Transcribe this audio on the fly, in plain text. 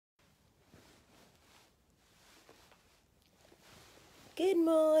Good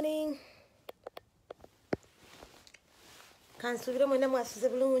morning. Kansubira mwena mwasuze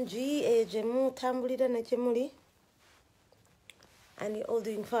bulungi ejemu tambulira na chemuli. And you're all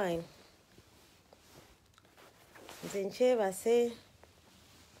doing fine. Zencheva say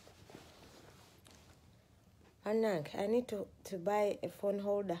Anak, I need to buy a phone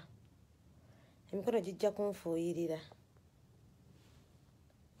holder. I'm gonna jijja kunfuuyirira.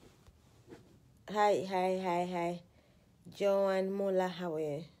 Hi. Joan Mola, how are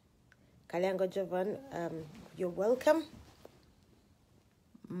you? Kalyango Jovan, you're welcome.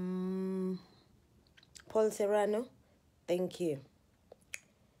 Paul Serrano, thank you.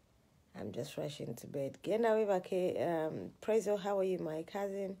 I'm just rushing to bed. Genda Wivake, Prezo, how are you, my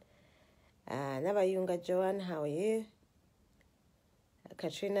cousin? Nabayunga Joan, how are you?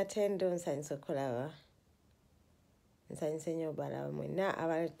 Katrina Tendo, Nsanso Kolawa. Nsansenyo Balawa Mwina,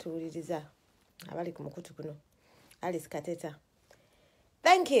 Abaltuririza. Abali kumukutu kuno. Alice Kateta.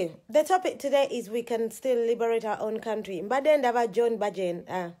 Thank you. The topic today is we can still liberate our own country. Mbadenda John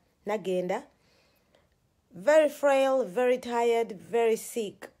Bajen Nagenda. Very frail, very tired, very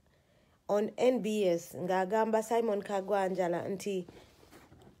sick. On NBS, Ngagamba Simon Kagwa Anjala Nti.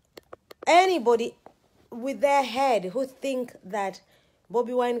 Anybody with their head who think that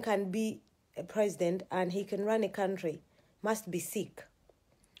Bobi Wine can be a president and he can run a country must be sick.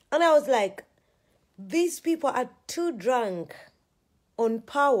 And I was like, these people are too drunk on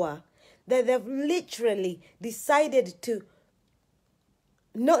power that they've literally decided to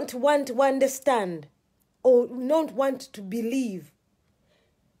not want to understand or not want to believe.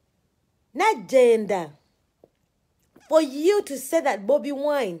 Not gender. For you to say that Bobi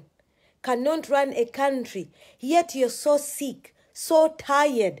Wine cannot run a country, yet you're so sick, so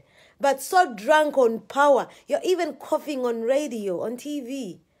tired, but so drunk on power. You're even coughing on radio, on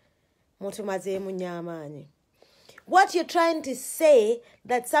TV. What you're trying to say,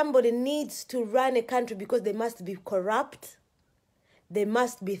 that somebody needs to run a country because they must be corrupt, they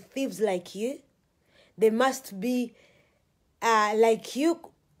must be thieves like you, they must be like you,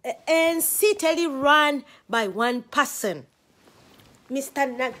 and citily run by one person, Mr.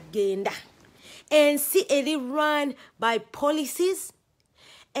 Nagenda, and citily run by policies,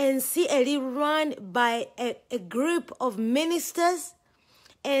 and citily run by a group of ministers,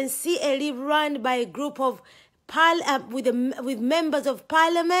 and CLE run by a group of with members of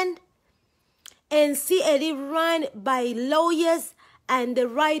parliament, and CLE run by lawyers and the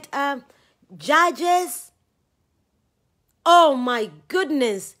right judges. Oh my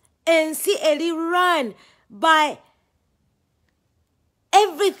goodness. And CLE run by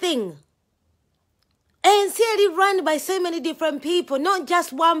everything. And CLE run by so many different people, not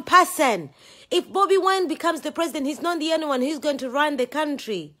just one person. If Bobi Wine becomes the president, he's not the only one who's going to run the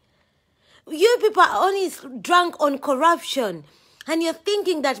country. You people are only drunk on corruption. And you're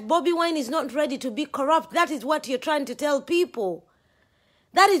thinking that Bobi Wine is not ready to be corrupt. That is what you're trying to tell people.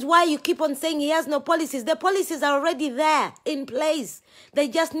 That is why you keep on saying he has no policies. The policies are already there, in place. They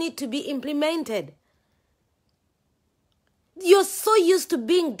just need to be implemented. You're so used to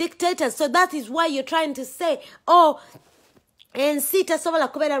being dictators. So that is why you're trying to say, oh, and Nti Yasobola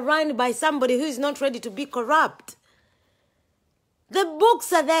Okujjako run by somebody who is not ready to be corrupt. The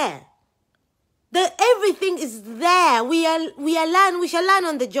books are there. Everything is there. We shall learn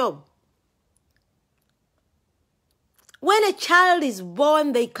on the job. When a child is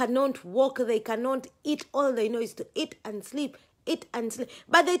born, they cannot walk, they cannot eat. All they know is to eat and sleep, eat and sleep.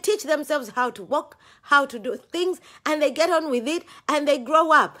 But they teach themselves how to walk, how to do things, and they get on with it, and they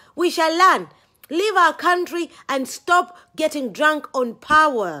grow up. We shall learn. Leave our country and stop getting drunk on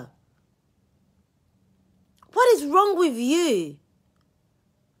power. What is wrong with you?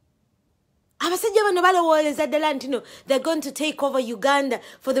 They're going to take over Uganda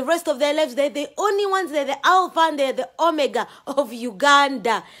for the rest of their lives. They're the only ones, they're the alpha and they're the omega of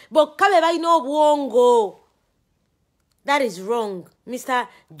Uganda. But that is wrong, Mr.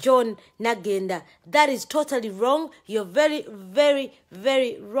 John Nagenda. That is totally wrong. You're very, very,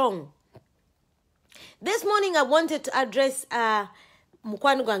 very wrong. This morning I wanted to address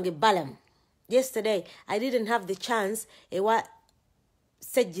Mukwano Gwange Balam. Yesterday I didn't have the chance.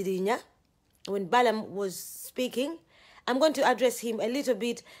 When Balam was speaking, I'm going to address him a little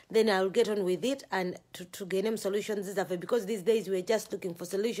bit, then I'll get on with it and to gain him solutions, because these days we're just looking for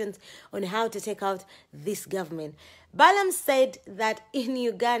solutions on how to take out this government. Balam said that in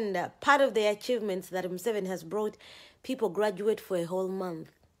Uganda, part of the achievements that Museveni has brought, people graduate for a whole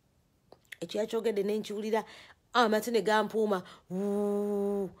month.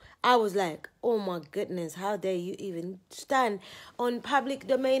 I was like, oh my goodness, how dare you even stand on public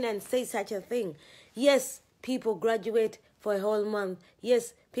domain and say such a thing? Yes, people graduate for a whole month.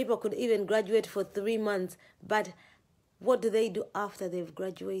 Yes, people could even graduate for 3 months, but what do they do after they've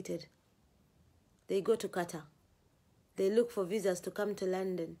graduated? They go to Qatar. They look for visas to come to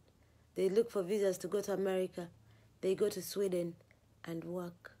London. They look for visas to go to America. They go to Sweden and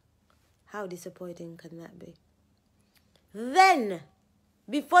work. How disappointing can that be? Then,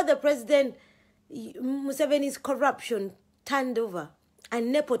 before the president, Museveni's corruption turned over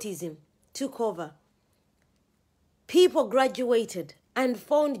and nepotism took over, people graduated and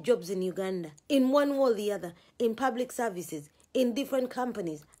found jobs in Uganda, in one way or the other, in public services, in different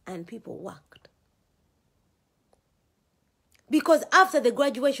companies, and people worked. Because after the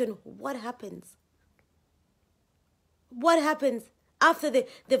graduation, what happens? What happens after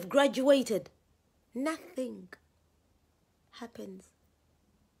they've graduated? Nothing happens.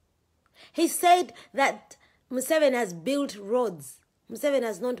 He said that Museveni has built roads. Museveni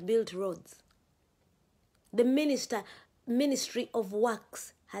has not built roads. The Ministry of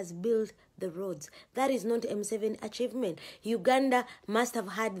Works has built the roads. That is not a Museveni achievement. Uganda must have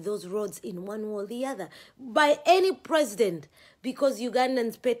had those roads in one way or the other by any president, because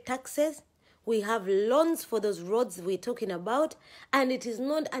Ugandans pay taxes. We have loans for those roads we're talking about, and it is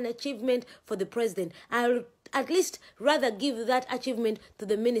not an achievement for the president. I'll at least rather give that achievement to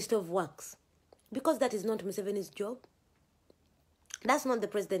the Minister of Works, because that is not Museveni's job. That's not the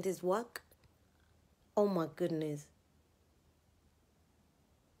president's work. Oh my goodness.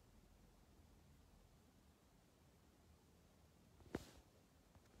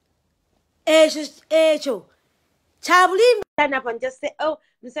 Echo. Chabuli up and just say, oh,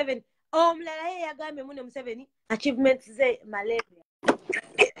 Museveni. Oh, Museveni. Achievements say malaria.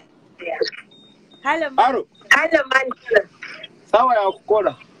 Hello, man. Hello, man. Sawa ya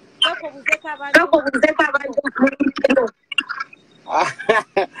kukola.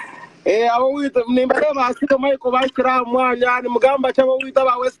 Abo wita nimba masito maiko bakira mwanya ni mugamba cyabo wita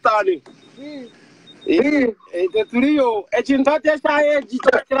ba western. Turiyo ekintu ateshaye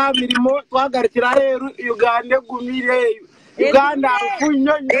gitokira mirimo twagarikira rero Uganda gumire Uganda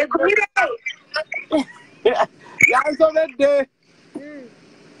funyo gumire yasobedde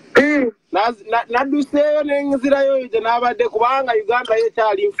na duseyo n'enzira yo ije nabadde kubanga Uganda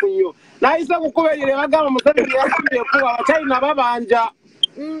yekyali mfunyo nayise kukuberere bagamba Museveni yasubye kuba abachina babanja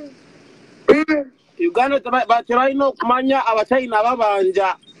Uganda batiraino okumanya abachina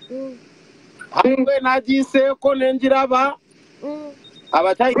babanja Hamwe najise ko nenjiraba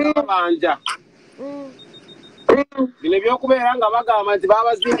abachina babanja bine byo kubera nga bagamba nti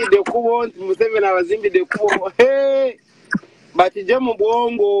babazimbide kubo nti Museveni abazimbide kubo batije mu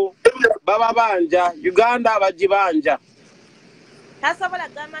bwongo baba banja Uganda abajibanja Yasobola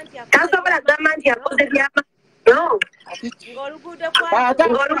gama nti yakoze byama no ngolugudo kwa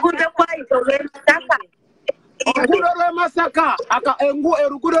Orugudo Masaka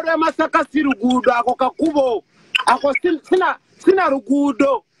erugudo rwe Masaka si rugudo ako kakubo ako sina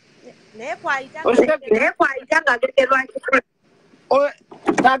rugudo nekwaita ngagerwa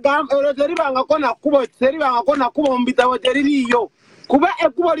tagam erozeribanga kona kubo seribanga kona kubo mbitawo teririyo kuba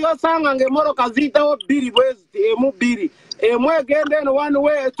ekubo lyosanga ngemoro kazitawo biri bwezi emu egende no one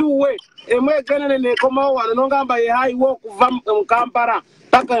way two way emu egende ne koma wano nongamba ye high walk kuva mu Kampala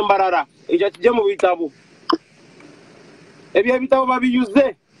paka Embarara ejo kije mu bitabo ebyo bitabo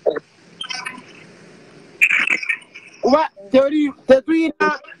babiyuze kuba teori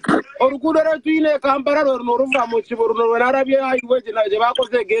tetwina orukudo rw'etwine Kampala ruva mu kiburu no narabye highway je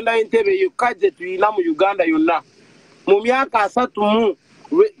bakoze genda Entebbe yukaje twina mu Uganda yonna mu myaka 3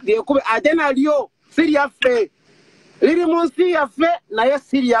 kuba atena lyo Syria fe liri munsi yafe naye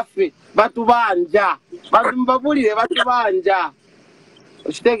Syria fe batubanja bazimbabulire batubanja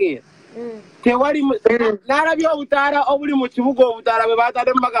ukitegera tewali narabye obutara obuli mu kibuga obutara be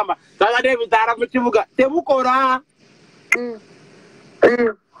batade mbagamba tagade bitara mu kibuga tebukora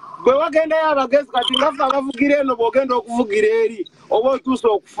bwe wagenda yabagezi kati ngafa bavugire eno bogenda okuvugira eri oba otuusa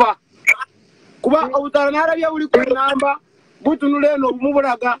okufa kuba obutara narabye buli ku namba butunula eno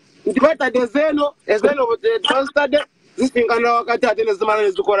mubulaga nti betade zeno butestade zisingana wakati ate nezimala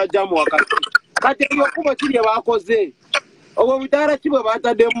nezikola jamu wakati kati ebyokuba kiri bakoze obwo butara kibwe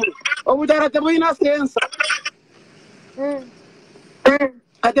batademu obutara tebulina sensa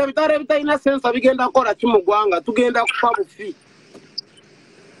ate ebitara ebitalina sensa bigenda kola kimugwanga tugenda kufa bufi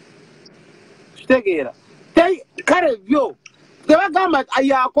kitegeera kale byo tebagamba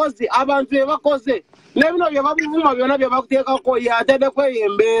yakoze abantu bebakoze nebino byebabuvuma byona byebakuteekako yatede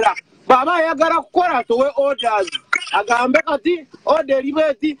kweyembeera baba ayagala kukola towe orders agambe kati order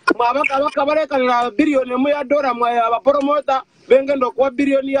eribeti mwabaka balekanira $1 billion ya dola mwa abapromota bengenda okuwa $1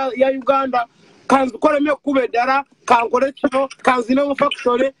 billion ya Uganda kanzikolemu ekkuba eddala kankole kino kanzine mu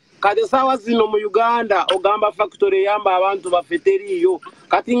factory kati saawa zino mu Uganda ogamba factory eyamba abantu baffe teriiyo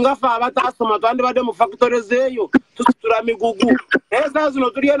kati ngaffe abataasoma twandibadde mu factory zeeyo tusitula migugu naye saa zino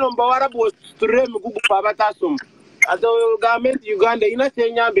tuli eno mu Bawarabu tusitulira emigugu fe abataasoma ate ogambe nti Uganda erina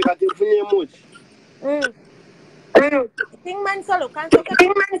kyenyambye kati nfunyemu ki Kingman solo cancel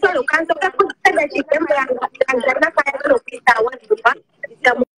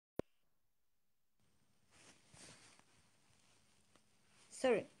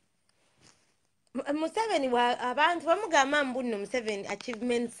sorry Museveni wa abantu bamugamba mbuno Museveni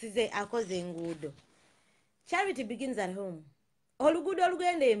achievements ze akoze enguudo. Charity begins at home. Oluguudo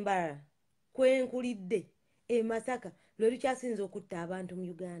olugenda Embara kwenkulidde e Masaka lwe lukyasinza okutta abantu mu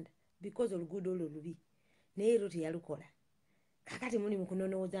Uganda because oluguudo olwo lubi naye ero teyalukola kakati muli mu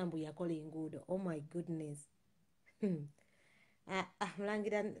kunonooza mbu yakola enguudo. Oh my goodness.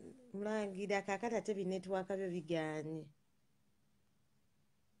 Mulangira kakati ate binetwaka byo biganye.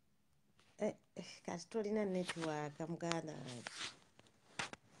 Kati tolina network muganda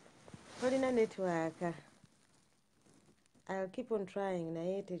tolina network. I'll keep on trying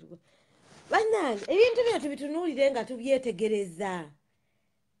naye bannange ebintu bino tubitunuulire nga tubyetegereza.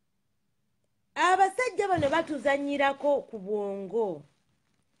 Abasajja bano batuzanyirako ku bwongo.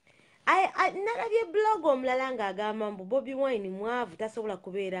 Nalabye blog omulala ng'agamba mbu Bobi Wine mwavu tasobola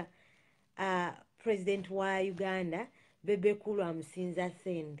kubeera president wa Uganda. Bebe Cool amusinza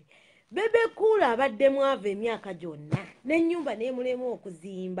sente. Bebe Cool abadde mwavu emyaka gyonna n'ennyumba n'emulemu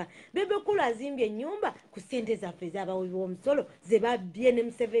okuzimba. Bebe Cool azimbye ennyumba ku ssente zaffe ez'abawi b'omusolo ze babbye ne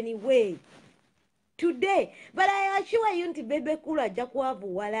Museveni we today. But I assure you nti Bebe Cool ajja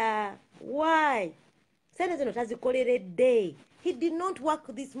kwavuwala. Why? Sente zino tazikoleredde. He did not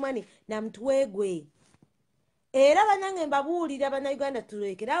work this money na mtwegwe. Era banange mbabuulira bannayuganda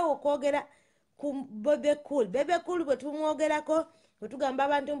tulekerawo okwogera ku Bebe Cool. Bebe Cool bwe tumwogerako bwe tugamba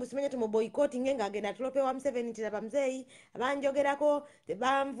abantu mbu simenye tumuboycotting ng'agenda tulope wa Museveni nti laba muzeeyi abanjogerako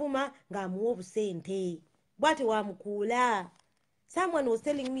tebanvuma ng'amuwa obusente. Bw'ati wamukuula. Someone was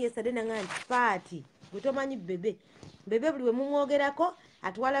telling me yesterday nanga nti party gwe tomanyi Bebe. Bebe buli we mumwogerako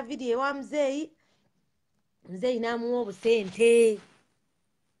atwala video wa muzeeyi muzeeyi n'amuwa obusente.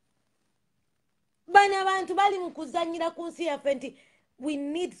 Bano abantu bali mu kuzannyira ku nsi yaffe nti we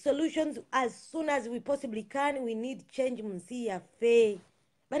need solutions as soon as we possibly can. We need change mu nsi yaffe.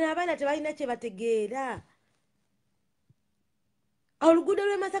 Bano abaana tebalina kye bategeera. Oluguudo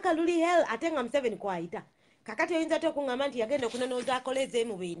lw'e Masaka luli hell ate nga Museveni kwayita. Kakati oyinza ate okuŋŋamba nti yagenda okunonooza akoleza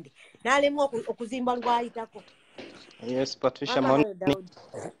emubende n'alemu okuzimba lwayitako. Yes, Patricia morning.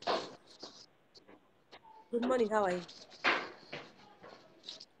 Good morning, how are you?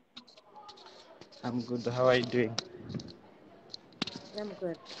 I'm good. How are you doing? I'm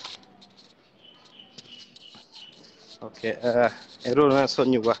good. Okay. Ero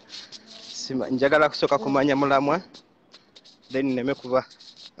nasonyiwa. Njagala kusooka kumanya mulamwa. Then neme kuba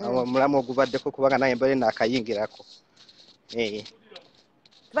mulamwa ogubaddeko kubanga naye mbere nakayingirako.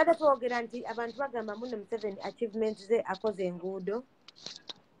 Tubadde twogera nti abantu bagamba muno Museveni achievements ze akoze enguudo.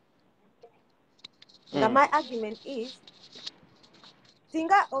 My argument is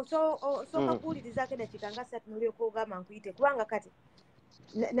singa osoka kuwulirizaako eddakiika nga 3 n'olyoka ogamba nkuyite kubanga kati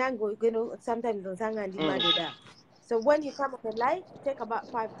nange sometimes onsanga ndi muddled up. So when you come on the live, take about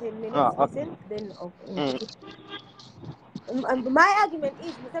 5-10 minutes, listen, then my argument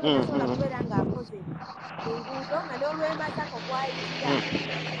is Museveni tasobola kubeera ng'akoze enguudo nga n'olw'e Masaka kwayitira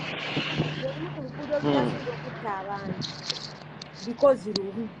lwelimu ku luguudo olukyasinza okutta abantu because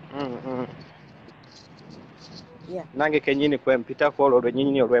lubi. Nange kenyini kwempitako olwo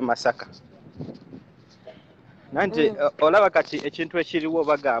lwennyini olw'e Masaka. Nanti olaba kati ekintu ekiriwo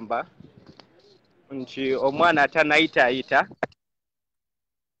bagamba nti omwana atanayitaayita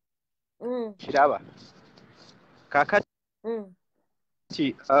kiraba kakati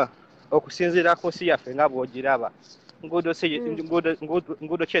okusinziira ku nsi yaffe nga bw'ogiraba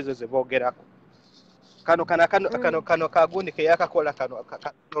nguudo kyezo ze boogerako kano kagundi ke yakakola kano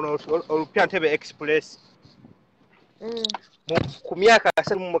olupya Ntebe Express ku myaka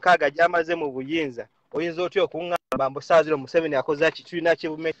 36 gy'amaze mu buyinza oyinza otya okuŋŋamba mbu saa zino Museveni akoze ki tulina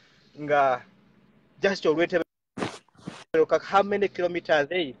kibume nga just olw'Entebe how many kilometers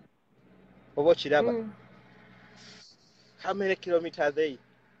they oba kiraba how many kilometers they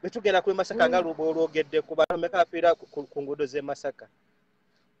betugenda kuli Masaka nga lubo olwogedde ku bantu meka afiira ku nguudo z'e Masaka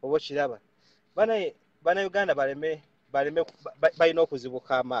oba kiraba bana Uganda baleme balina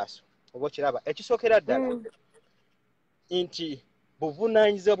okuzibuka amaaso oba kiraba ekisookera ddala nti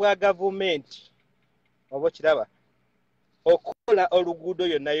buvunaanyizibwa bwa gavumenti oba kiraba okukola okola oluguudo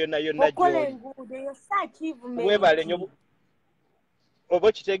yonna gy'oli weebale nnyo oba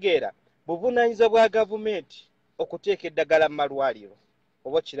okitegeera buvunaanyizibwa bwa gavumenti okuteeka eddagala mu malwaliro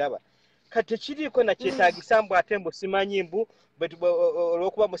oba okiraba kati tekiriiko nakyetaagisa mbu ate mbu simanyi mbu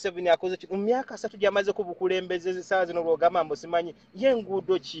olw'okuba Museveni akoze mu myaka 3 gy'amaze ku bukulembeze essaawa zino lw'ogamba mbu simanyi ye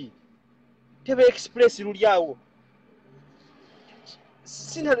enguudo ki tebe express luli awo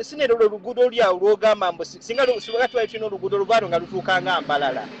sinero oluguudo luli awo lw'ogamba mbu singa twali tulina oluguudo lubaano nga lutuuka nga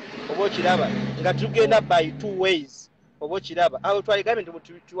Mbalala oba okiraba nga tugenda by 2 ways oba okiraba awo twaligambe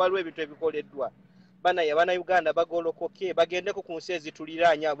nti waliwo ebintu ebikoleddwa Uganda bagolokoke bagendeko ku nsi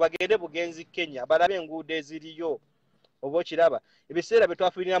ezituliraanya bagende bugenzi Kenya balabe enguudo eziriyo oba okiraba ebiseera bye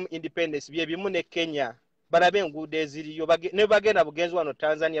twafuniramu independence bye bimu ne Kenya balabe enguudo eziriyo ne bagenda bugenzi wano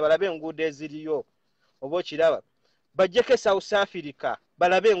Tanzania balabe enguudo eziriyo oba okiraba bajjeko South Africa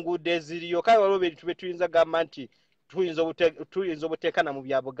balabe enguudo eziriyo kale waliwo ebintu bye tuyinza gamba nti tuyinza obuteekana mu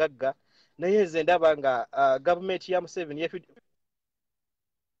bya bugagga naye nze ndaba nga gavumenti ya Museveni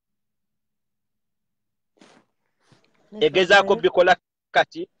egezaako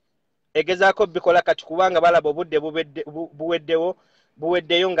bikola kati kubanga balaba obudde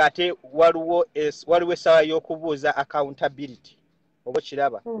buweddeyo ng'ate waliwo essaawa y'okubuuza accountability oba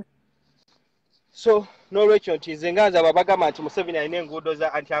okiraba so n'olwekyo nti nze nga nzaba bagamba nti Museveni alina enguudo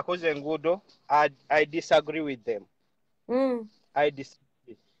nti akoze enguudo I disagree with them. I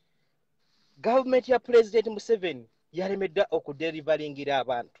disagree. Gavumenti ya President Museveni yalemedde okuderivalingira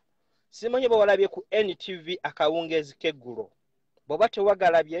abantu simanyi bwe walabye ku NTV akawungeezi k'eggulo bw'oba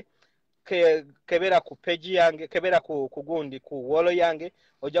tewagalabye kebera ku page yange kebera ku gundi ku wolo yange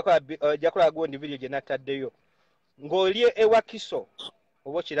ojja kulaba gundi video gye nataddeyo ng'oli ewa Kiso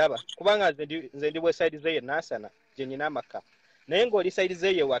oba okiraba kubanga nze ndi bweside ze ye Nansana gye nyina amaka naye ng'oli side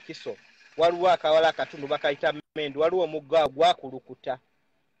ze ye wa Kiso waliwo akawala akatundu bakayita Mendu waliwo omugga gwakulukuta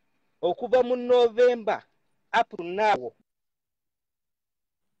okuva mu November up to now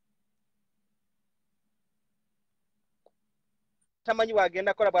tamanyi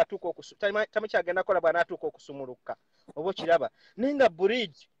wagenda kola bwatuuka tamanyi kyagenda kola bw'anaatuuka okusumuluka oba okiraba naye nga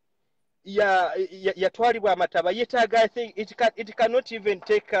bridge yatwalibwa amataba yetaaga I think it cannot even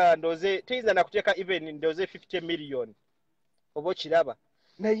take ndoze teyinza nakuteeka even ndoze 50 million oba okiraba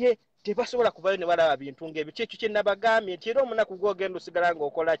naye tebasobola kuvayo ne balaba bintu ng'ebyo kyekyo kye nabagambye nti era omunaku gw'ogenda osigala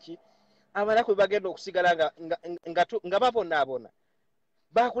ng'okola ki abanaku bagenda okusigala nga babonaabona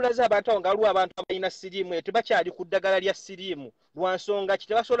bakulaza abantu awo nga waliwo abantu abalina siriimu tebakyali ku ddagala lya siriimu lwa nsonga ki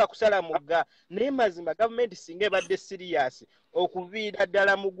tebasobola kusala mugga naye mazima gavumenti singa ebadde siriyasi okuviira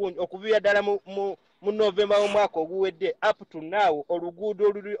ddala mu Novemba w'omwaka oguwedde up to now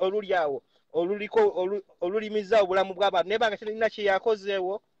oluguudo oluli awo olulimiza obulamu bw'abantu naye banga terina kye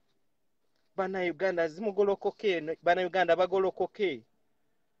yakozeewo Bannayuganda zimugolokoke Bannayuganda bagolokoke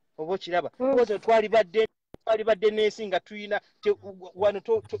oba okiraba twalibadde n'ensi nga tuyina wano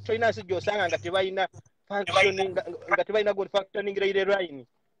tolina nsi gy'osanga nga tebalina nga tebalina good functioning railway line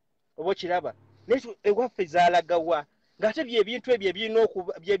oba okiraba naye ewaffe zaalagawa ng'ate byebintu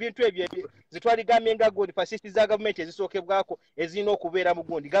ebyo zetwaligambye nga good facilities za gavumenti ezisookebwako ezirina okubeera mu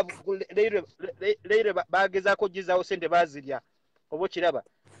gundi railway bagezaako gizaawo sente baazirya oba okiraba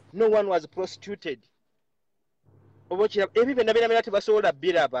no one was prostituted oba okiraba ebyo byonna tebasobola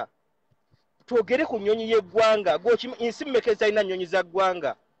biraba twogere ku nnyonyi y'eggwanga ensi mmeka ezalina nnyonyi za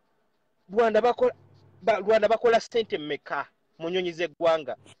ggwanga Rwanda bakola ssente mmeka mu nnyonyi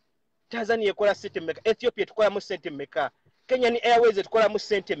z'eggwanga Tanzania ekola ssente mmeka Ethiopia tukolamu ssente mmeka Kenya ni Airways tukolamu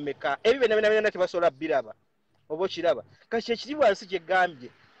ssente mmeka ebyo byonna tebasobola biraba oba okiraba kati kyekiri wansi kye gambye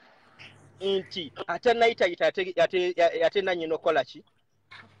nti atanayitayita ate nannyina okola ki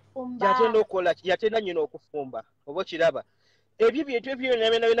yate nannyina okufumba oba okiraba ebyo bintu ebyo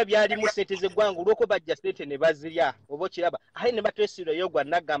byonna byalimu ssente z'eggwanga olw'okuba bajja ssente ne bazirya oba okiraba aye ne batwesiirayo gwa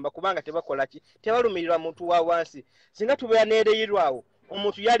nagamba kubanga tebakola ki tebalumirirwa muntu wa wansi singa tubeera neereyirwawo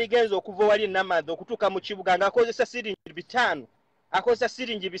omuntu yaligenza okuva wali Namadha okutuuka mu kibuga ng'akozesa siringi 5 akozesa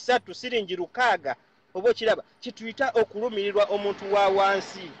siringi 3 siringi 6 oba okiraba kituyita okulumirirwa omuntu wa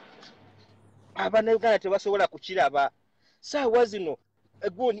wansi Abannayuganda tebasobola kukiraba saawa zino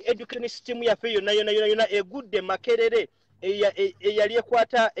egundi education system yaffe yonna egudde Makerere eyali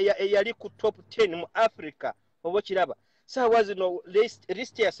ekwata eyali ku top 10 mu Africa oba okiraba saawa zino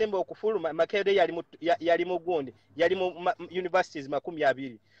list yasemba okufuluma Makerere yali mu gundi yali mu universities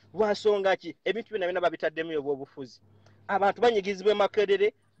 20 lwansonga ki ebintu byonna babitaddemu obwobufuzi abantu banyigizibwa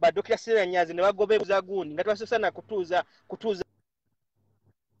Makerere badokita Seranyazi ne bagobebuza gundi nga tebasosana kutuuza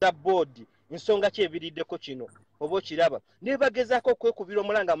board nsonga ki ebiriddeko kino oba okiraba ne bagezaako okwekubira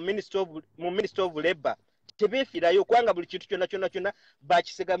omulanga mu Minister of Labour tebeefirayo kubanga buli kintu kyonna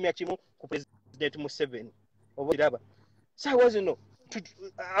bakisegamya kimu ku President Museveni oba kiraba saawa zino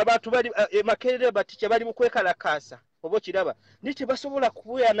abantu bali Makerere baticha bali mu kwekalakaasa oba kiraba ni tebasobola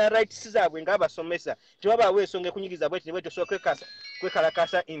kubuya na rights zaabwe ng'abasomesa tebabaawo ensonga ekunyigiza bweti ne bwe tosobola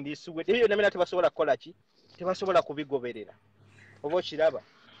kwekalakaasa in this way ebyo namena tebasobola kukola ki tebasobola kubigoberera oba kiraba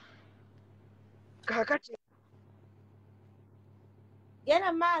kakati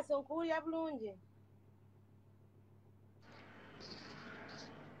genda maaso nkuwulira bulungi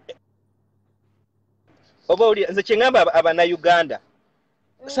oba oli nze kyengamba Abannayuganda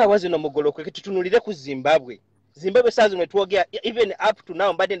saawa zino mugolokoke tutunulire ku Zimbabwe saa zino twogera even up to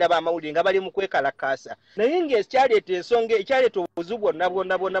now mbadde ndaba amawulire nga bali mu kwekalakaasa naye ng'ekyaleeta ensonga ekyaleeta obuzibu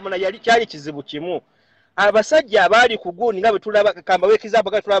bwonna yali kyali kizibu kimu abasajja abaali ku guuni nga bwe tulaba kamba weekizaapo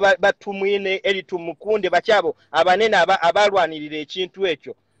nga tulaba Batumwine Eritu Mukunde bakyabo abanene abalwanirira ekintu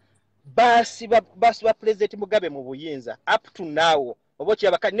ekyo basiba President Mugabe mu buyinza up to now oba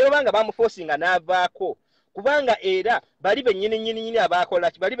kiraba kati ne banga bamuforcinga n'avaako kubanga era bali bennyini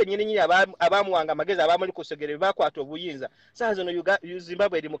abakola bali bennyini abamuwanga amagezi abamuli kusegere bakwata obuyinza saa zino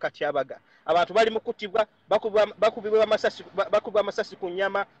Zimbabwe eri mu katyabaga abantu bali mukutibwa bakubibwa amasasi ku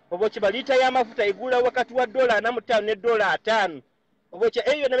nnyama oba kibalita y'amafuta igula wakati wa $4.5 ne $5 oba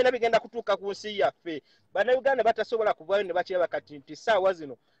eyo nabina bigenda kutuuka ku nsi yaffe Bannayuganda batasobola kuvaayo ne bakiraba kati nti saawa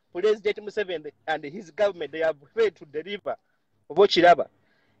zino President Museveni and his government they have failed to deliver oba kiraba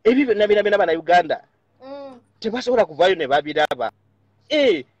ebyo nabina Bannayuganda tebasobola kuvaayo ne babiraba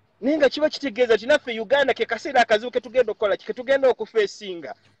nenga kiba kitegeeza nti naffe Uganda ke kaseera akazibu ke tugenda okukola ke tugenda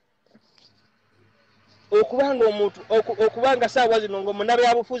okufeesinga okubanga saawa zino ng'omunabe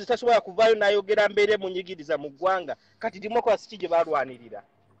yabufuzi tasobola kuvaayo n'ayogera mbeere munyigiriza mu ggwanga kati democracy ki gye balwanirira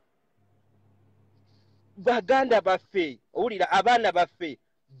Baganda baffe owulira abaana baffe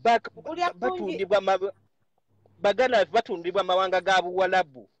Baganda batundibwa amawanga ga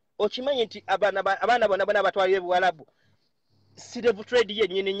Buwalabu okimanyi nti abaana bonna abatwalira ebuwalabu slave trade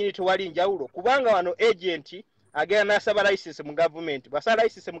yennyini tewali njawulo kubanga wano agent agenda n'asaba license mu gavumenti basaba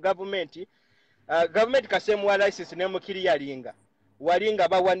license mu gavumenti gavumenti kasemuwa license nemukiriyalinga walinga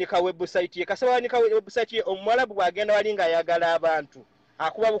bawanika website ye kasaba wanika website ye omuwalabu bwagenda walinga ayagala abantu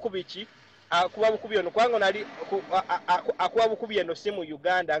akuba bukubi ono kubanga nali akuba bukubi eno si mu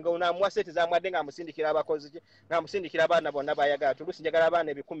Uganda nga unamuwa sente zamwadde nga amusindikira abakozi ng'amusindikira abaana bonna bayagala tulusi njagala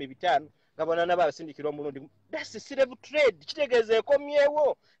abaana 1,500 nga bonna nabasindikira omulundi that's slave trade kitegeeza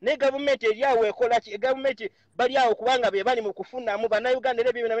ekomyewo ne gavumenti eri awo ekola ki gavumenti bali awo kubanga be bali mu kufunamu Bannayuganda era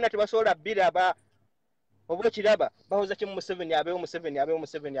ebyo byonna tebasobola biraba oba kiraba bahoza ki Museveni abeewo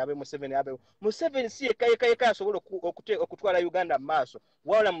Museveni si yeka asobola okutwala Uganda mu maaso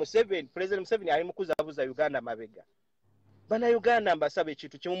wawula President Museveni ali mu kuzaabuza Uganda mabega Bannayuganda mbasaba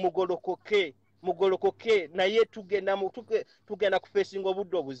ekintu kimu mugolokoke naye tugenda kufeesinga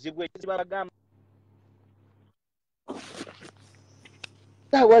obudde obuzibu ekibagamba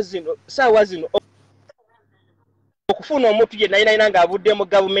saawa zino okufuna omuntu yenna ng'avudde mu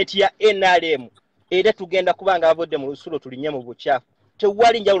gavumenti ya NRM era tugenda kubanga avudde mu lusulo tulinye mu bukyafu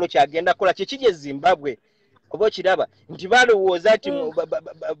tewali njawulo kyagenda kola kikije Zimbabwe oba kiraba nti balowooza nti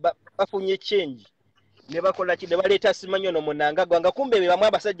bafunye change ne bakola ki ne baleeta simanyono munanga gwanga kumbe be bamwe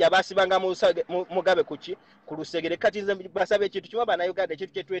abasajja abasibanga Mugabe kuki ku lusegere kati nze basaba ekintu kimu Bannayuganda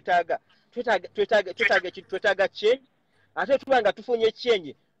ekintu kye twetaaga ekintu twetaaga change ate tubanga tufunye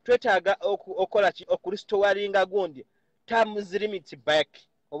change twetaaga okola ki okurestoringa gundi terms limits back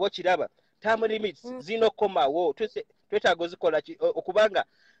oba kiraba term limits zinokomawo twetaaga ozikola ki okubanga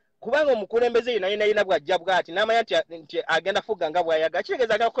omukulembeze yina bwajja bwati n'amanya nti agenda fuga nga bw'ayaga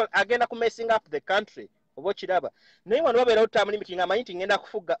kitegeeza agenda ku messing up the country oba kiraba naye wano babeerawo term limit nga amanyi nti ngenda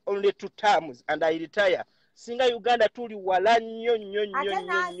kufuga only 2 terms and I retire singa Uganda tuli wala nnyo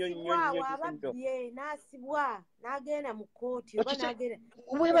nasibwa n'agenda mu kooti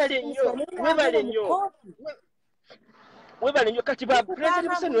webale nnyo kati ba President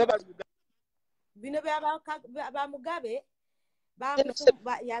Museveni webale bino ba Mugabe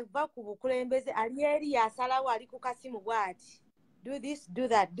yava ku bukulembeze ali eri yasalawo ali ku kasimu bwati do this do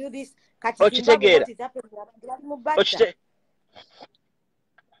that do this kati okitegeera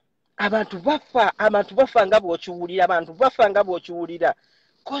abantu bafa nga bw'okiwulira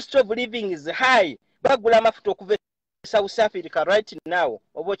cost of living is high bagula amafuta okuva South Africa right now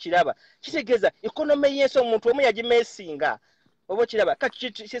oba kiraba kitegeeza economy y'ensi omuntu omu yagimeesinga oba kiraba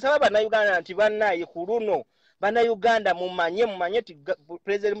kati kisaba Bannayuganda nti bannaye ku luno Bannayuganda mumanye nti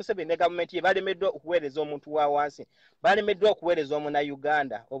President Museveni ne gavumenti ye balemeddwa okuweereza omuntu wa wansi balemeddwa okuweereza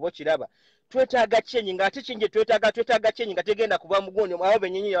Omunnayuganda oba kiraba twetaaga change ng'ate change twetaaga change nga tegenda kuva mu gundi abo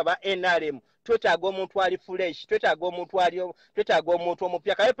bennyini aba NRM twetaaga omuntu ali fresh, twetaaga omuntu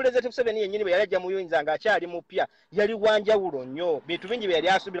omupya. Kabe President Museveni yennyini bwe yalajja mu yinza ng'akyali mupya yali wanjawulo nnyo, bintu bingi bye yali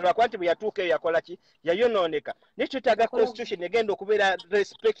asuubira lwakuba nti bwe yatuuka eyo yakola ki, yayonooneka. Naye twetaaga constitution egenda okubeera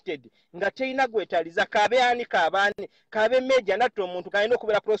respected nga terina gwetaliza kaabe ani kaabe meja natta omuntu kalina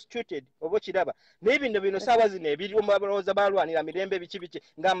okubeera prostituted oba okiraba. Naye bino saawa zino ebiriwo balowooza balwanira mirembe biki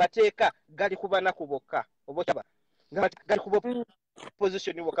ng'amateeka gali ku banaku bokka oba okiraba nga gali ku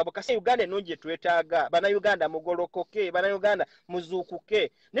position bokka. Se Uganda ennungi twetaaga, bannayuganda mugolokoke, bannayuganda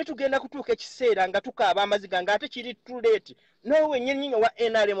muzuukuke. Naye tugenda kutuuka ekiseera nga tukaaba amaziga ng'ate kiri too late. Noowe nnyinnyinyi wa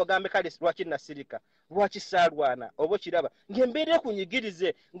NRM ogambe kale lwaki nasirika, lwaki saalwana oba okiraba ng'embeera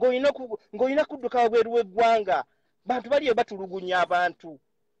ekunyigirize ng'olina kudduka wabweru w'eggwanga. Bantu baliyo batulugunya abantu.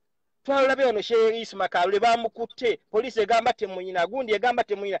 Twalabe ono Sheikh Isma Kalule bamukutte, poliisi egamba temuyina, gundi egamba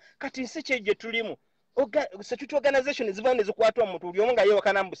temuyina. Kati nsi kye gye tulimu. Security organization zivayo ne zikwata omuntu buli omu nga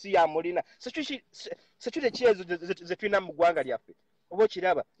yeewakana mbusi ya mulina. Security ki ezo ze tulina mu ggwanga lyaffe oba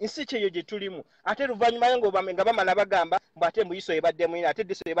okiraba. Nsi kyeyo gye tulimu. Ate luvannyuma nga bamala bagamba mbu ate muyiso ebadde mulina, ate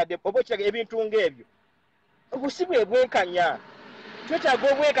diso ebadde oba okiraga ebintu ng'ebyo. Obusi bwe bwenkanya.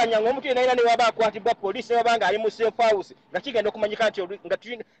 Twetaaga obwenkanya ng'omuntu yenna ne waba akwatibwa poliisi ne waba ng'ali mu safe house nga kigenda okumanyika nti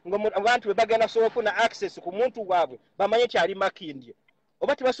abantu bwe bagenda kusobola okufuna access ku muntu waabwe bamanye kyali makindye.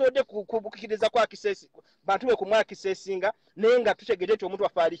 Oba tebasobodde kubukikiriza kwa kisesi bantu be kumwakisesinga naye nga tutegeedde nti omuntu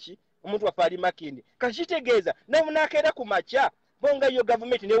waffe ali ki, omuntu waffe ali makindi. Kakitegeeza namunakeera ku makya bonga yo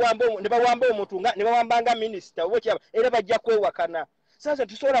gavumenti ne bawamba omuntu nga ne bawambanga minisita oba okiraba era bajja kwewakana. Sasa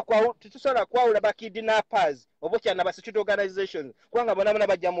tusobola kwawula bakidnappers oba okiraba na security organizations kubanga bona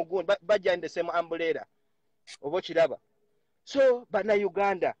bajja mu gundi bajja in the same umbrella oba okiraba. So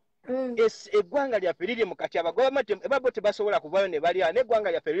bannayuganda eggwanga lyaffe liri mu katyaba. Gavumenti ebabo tebasobola kuvaayo ne balya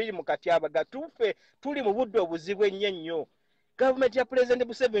n'eggwanga lyaffe liri mu katyaba gatuufe tuli mu budde obuzibu ennyo. Gavumenti ya President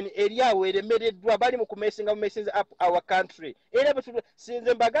Museveni eri awo eremereddwa bali mu kumesinga up our country. Era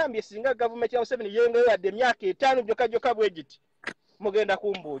sinze mbagambye singa gavumenti ya Museveni yengewadde emyaka 5 gyokka bwe giti mugenda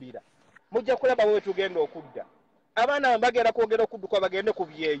kumbuulira mujja kulaba bwe tugenda okudda. Abaana bagenda kwogera okudduka bagende ku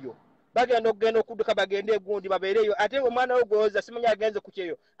byeyo. Bagenda okudduka bagende egundi babeereyo. Ate omwana we gwoza simanyi agenze ku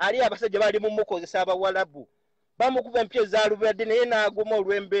kyeyo ali abasajja bali mu mukozesa abawalabu bamukuba empya ezaalubadde naye n'aguma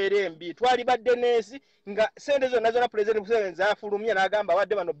olw'embeera embi. Twali badde neesi nga sente zonna President Museveni zaafulumya n'agamba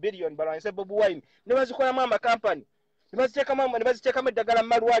awadde bano biliyoni balwanyise Bobi Wine ne bazikolamu amakampani ne baziteekamu eddagala mu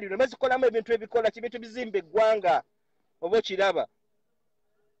malwaliro ne bazikolamu ebintu ebikola kibintu bizimba eggwanga oba okiraba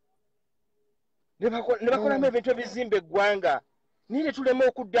ne bakolamu ebintu ebizimba eggwanga. Nire tuleme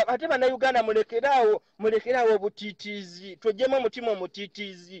okudda ate bannayuganda mulekeraawo obutiitiizi tweggyemu omutima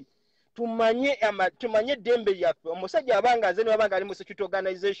omutiitiizi tumanye eddembe lyaffe. Omusajja abanga aze niwabanga ali mu security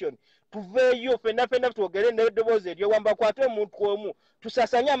organization tuveeyo ffenna twogere n'eddoboozi eryowamba kwate omuntu omu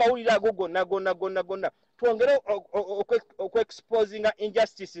tusasanye amawulire ago gonna twongere okuexposinga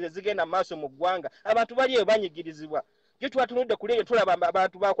injustices ezigenda maaso mu ggwanga. Abantu bali eyo banyigirizibwa. Gye twatunudde kuli eyo tulaba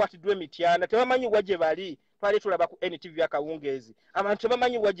abantu bakwatiddwa emityana tebamanyi wa gye bali. Twali tulaba ku NTV akawungeezi abantu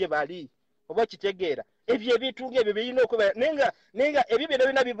tebamanyiwa gye bali oba kitegeera. Ebyo ebintu ng'ebyo birina okubeera naye nga ebyo byonna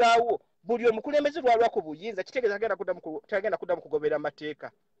birina bibaawo buli omukulembeze lwalwa ku buyinza kitegeeza tagenda kuddamu kugobera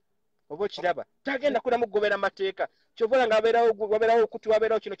amateeka oba okiraba tagenda kuddamu kugobera amateeka. Kyovola nga wabeerawo okuti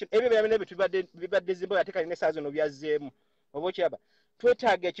wabeerawo kino ebyo byonna bibadde zimba ate kalina essaawa zino byazzeemu oba okiraba.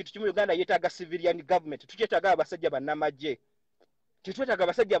 Twetaaga ekintu kimu Uganda yeetaaga civilian government. Tukyetaaga abasajja bannamagye. Tetwetaaga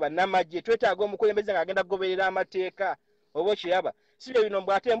abasajja bannamagye. Twetaaga omukulembeze ng'agenda kugoberera amateeka oba okiraba. Si byo bino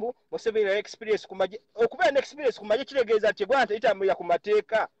mbwate mbu Museveni experience ku magye. Okubeera n'experience ku magye kitegeeza nti eggwanga teritambulira ku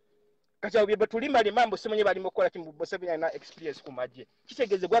mateeka. Kati awo bye tulimalima mbu simanyi bali mu kukola kimu Museveni alina experience ku magye.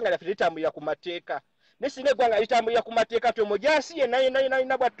 Kitegeeza eggwanga lyaffe teritambulira ku mateeka. Ne singa eggwanga litambulira ku mateeka tomujasi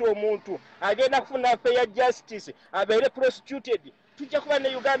yenna bwatta omuntu agenda kufuna fair justice abeere prostituted tujja kuba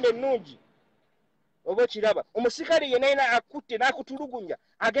ne Uganda ennungi oba okiraba. Omusikale yenna yina akutte n'akutulugunya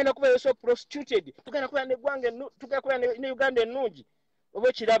agenda kuba so prostituted tugenda kuba ne Uganda ennungi oba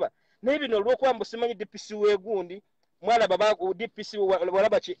okiraba. Naye bino olw'okuba mbu simanyi DPC w'egundi mwalaba DPC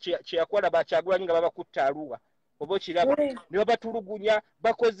walaba kye yakola Bakyagulanyi nga babakutte Arua oba okiraba ne babatulugunya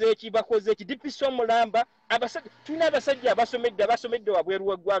bakoze eki DPC omulamba. Tulina abasajja abasomedde wabweru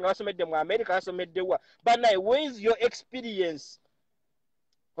w'eggwanga basomedde mu America basomedde wa banaye where is your experience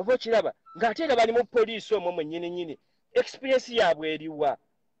oba okiraba ng'ate era bali mu poliisi omwo mwennyini experience yaabwe eriwa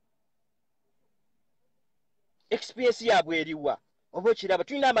oba okiraba.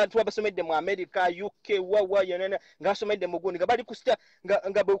 Tulina abantu abasomedde mu America UK wawa yonena nga basomedde mu gundi nga bali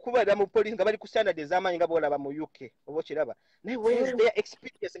nga bwekubeera mu poliisi nga bali ku standard ez'amaanyi nga bwolaba mu UK oba okiraba. Naye where is their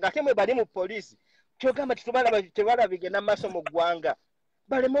experience ng'ate mwe bali mu poliisi kyogamba tebalaba bigenda mu maaso mu ggwanga.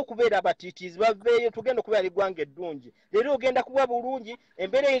 baleme okubeera abatiitiizi baveeyo tugenda okubeera eggwanga eddungi leero ogenda kuba bulungi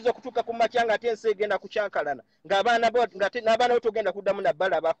embeera eyinza okutuuka ku makya nga ate ensi egenda kukyankalana n'abaana bo togenda kuddamu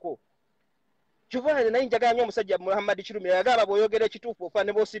nabbalabako kyova naye njagala nnyo omusajja Muhammad Kirumira yagamba bw'oyogera ekituufu ofa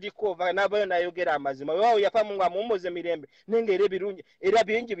ne bw'osirika ova n'abayo n'ayogera amazima weewaawo yafamu nga amuwummuza emirembe naye nga era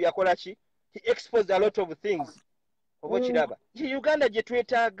bingi byakola ki he exposed a lot of things oba okiraba Uganda gye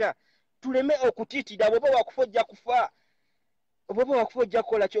twetaaga tuleme okutiitira bw'oba wakufa ojja kufa bw'oba wakufa ojja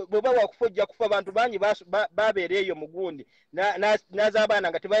kukola kyo bw'oba wakufa ojja kufa abantu bangi babeera eyo mu gundi n'az'abaana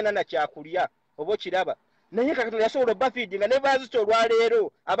nga tebalina na kyakulya oba okiraba naye Katonda yasobola obbafiidinga ne baazita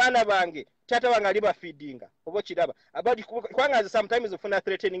olwaleero abaana bange taata wange ali bafiidinga oba okiraba kubanga nze sometimes ofuna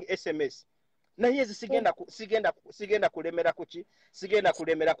threatening SMS naye ezi sigenda kulemera kuki sigenda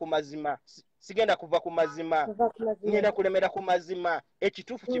kulemera ku mazima sigenda kuva ku mazima ngenda kulemera ku mazima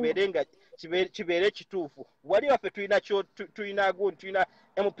ekituufu kibeere ekituufu wali waffe tulina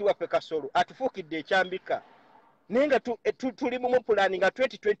MP waffe Kasolo atufuukidde ekyambika naye nga tuli mu pulaani nga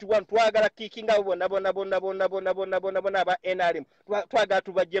 2021 twagala kiikinga bonna aba NRM twagala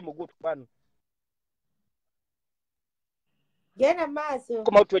tubajje mu gutu bano genda maaso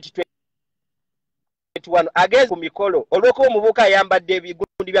koma 2021 ageze ku mikolo olw'okuba omuvubuka ayambadde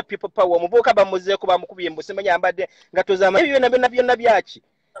ebigundi bya people power omuvubuka bamuzeeko bamukubye embusi manya ayambadde nga tozama ebyo byonna byaki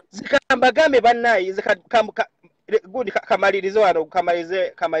zikambagambe bannaye gundi kamalirize wano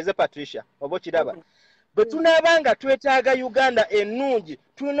kamalize Patricia oba okiraba bwe tunaabanga twetaaga Uganda ennungi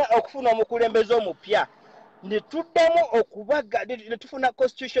tulina okufuna omukulembeze omupya ne tuddamu okubaga ne tufuna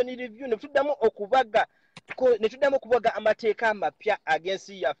constitution review ne tuddamu okubaga amateeka amapya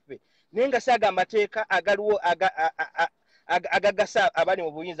ag'ensi yaffe naye nga saaga amateeka agaliwo agagasa abali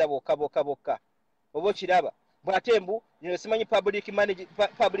mu buyinza bokka oba okiraba bw'ate mbu simanyi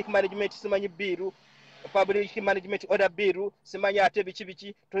public management simanyi biiru public management order bill simanyi ate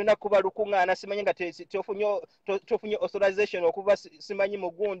biki tulina kuba lukuŋŋaana simanyi nga tofunye authorization okuva simanyi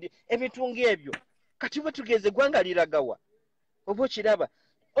mugundi ebintu ng'ebyo kati bwe tugeze eggwanga liragawa oba okiraba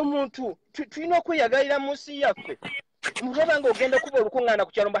omuntu tulina okweyagalira mu nsi yaffe mulaba nga ogenda kuba olukuŋŋaana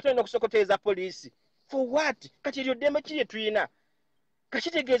ku kyalo mba tulina okusokoteeza poliisi for what kati eryo ddembe ki lye tulina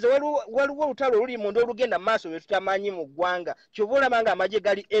kakitegeeza waliwo olutalo oluli munda olugenda mu maaso lwe tutamanyi mu ggwanga kyova olaba nga amagye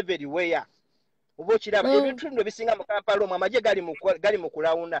gali everywhere oba okiraba ebitundu ebisinga mu Kampala omwo amagye gali mu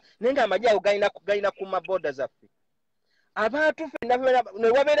kulawuna naye nga amagye ago galina ku maboda zaffe abantu ne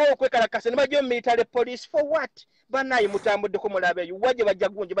wabeerawo okwekalakasa ne bajja military police for what bannaye mutambuddeko mulabeeyo wajje bajja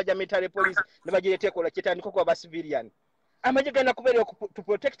gunje bajja military police ne bagireeta ekola kyetandika kuba civilian amagye galina kubeera to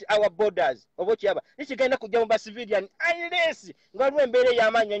protect our borders oba okiraba nekigalina kujja mu civilian unless nga waliwo embeera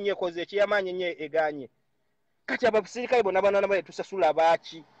ey'amaanyi ennyo ekoze ekyey'amaanyi ennyo eganye kati abasirikale bonna banana tusasula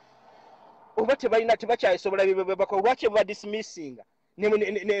baaki oba tebakyasobola byebakola lwaki muba dismissinga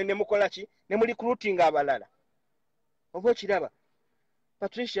ne mukola ki ne mu recruiting abalala oba okiraba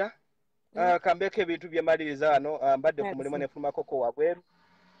Patricia kambeeko ebintu bye maliriza wano mbadde ku mulimu nefumakoko wabweru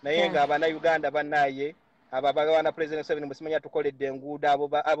naye nga Abannayuganda bannaye ababagawana President Museveni musimanya tukoledde enguudo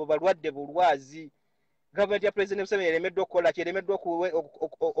abo balwadde bulwazi gavumenti ya President Museveni eremeddwa okukola ki eremeddwa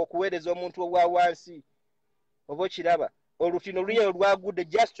okuweereza omuntu owa wansi oba okiraba olutindo luye olwagudde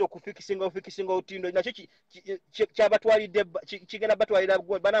just okufikisinga olutindo nakyo kyabatwalidde kigenda batwalira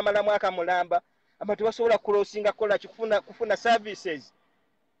banamala mwaka mulamba abantu basobola kulosinga kola kufuna services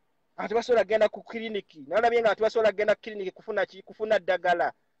abantu basobola genda ku kliniki nalabye nga abantu basobola genda ku kliniki kufuna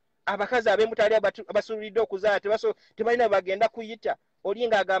ddagala abakazi ab'emutali abasulidde okuzaala tebalina bagenda kuyita oli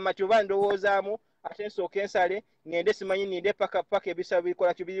nga agamba nti oba ndowoozaamu ate nsooka ensale ngende simanyi ninde paka ebisabo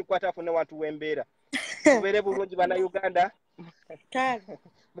bikola kibirikwata afune wantu wembeera mubeere bulungi Bannayuganda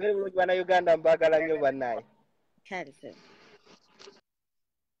mubeere bulungi Bannayuganda mbaagala nnyo bannaye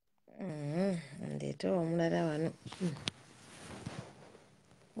ndeeta omulala wano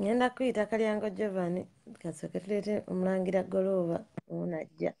ngenda kuyita Kalyango Giovanni kasooke tuleete omulangira Golova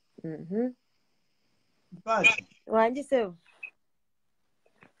onajja wangisebu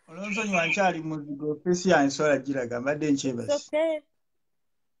olonsonyi wankyali muzigo ofisi ya nsola giraga mbadde nkyebasi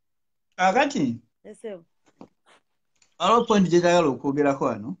akati waliwo point gyetagala okwogerako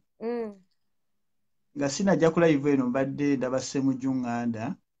wano nga sinajja ku live eno mbadde ndaba Ssemujjuŋŋanda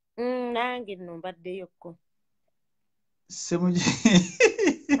nange nno mbaddeyokko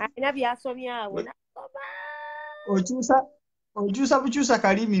alina byasomye awo okyusa bukyusa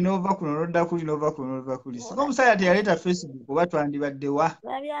kalimi n'ova kuno n'odda kuli n'ova kuno n'ova kuli sika omusajja teyaleeta Facebook oba twandibadde wa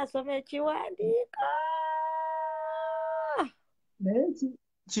byasoma ekiwandiika naye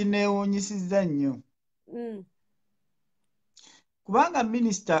kineewuunyisizza nnyo kubanga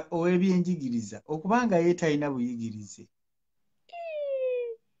minisita ow'ebyenjigiriza okubanga ye talina buyigirize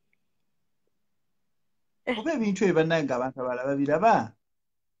oba ebintu ebannanga abantu abalala babiraba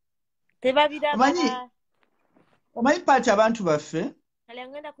tebabiraba omanyi paati abantu baffe kale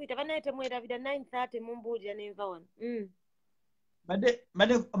ngenda kuyita banaye temwerabira 9:30 mumbuulira nenva wano badde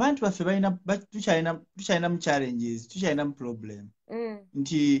abantu baffe tukyalina mu challenges tukyalina mu problem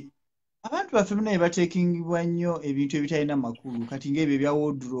nti abantu baffe munaye bateekingibwa nnyo ebintu ebitalina makulu kati ng'ebyo ebya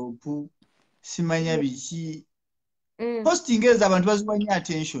wardrobe simanya biki posting ezo abantu baziwa nnyo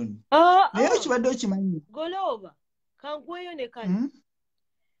attention naye okibadde okimanyi golooba kankuweyo ne kano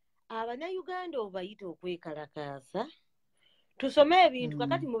abannayuganda obayita okwekalakaasa tusome ebintu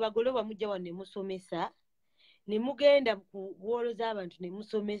kakati mubagolooba mujja wano ne musomesa ne mugenda ku wolo z'abantu ne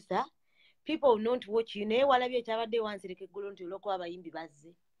musomesa people not watch you naye walabye ekyabadde wansereka eggulu nti olwokuba abayimbi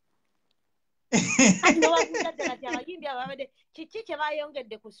bazze kati nobabuuza kati abayimbi abo babadde kiki kye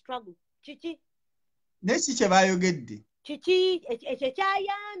bayongedde ku struggle kiki naye ki kye bayogedde kiki ekyo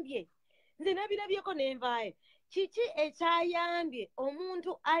ekyayambye nze nabirabyeko nenvaayo kiki ekyayambye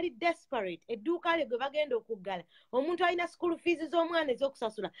omuntu ali desperate edduuka lye gwe bagenda okuggala omuntu alina school fees z'omwana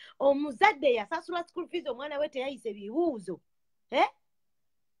ez'okusasula omuzadde yasasula school fees omwana we teyayise bibuuzo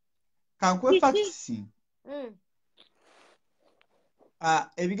kankuwe facts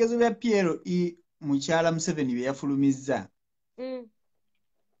ebigezo bya PLE mukyala Museveni bye yafulumizza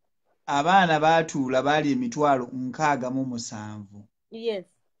abaana baatuula baali 67,000 yes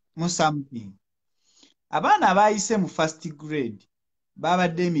mu something abaana abayise mu first grade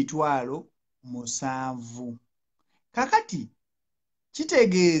babadde 7,000 kakati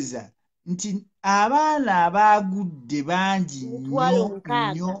kitegeeza nti abaana abaagudde bangi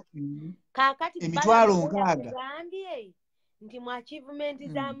nnyo kakati 6,000 nti mu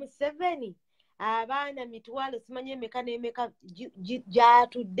achievement za Museveni abaana 1,000 simanye emeka n'emeka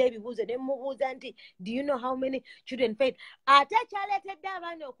gyatudde ebibuuzo ne mubuuza nti do you know how many children failed ate kyaleetedde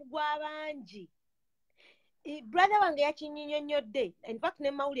abaana okugwa abangi brother wange yakinyinyonnyodde in fact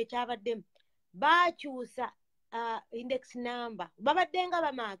ne mawulire kyabaddemu baakyusa index number babadde nga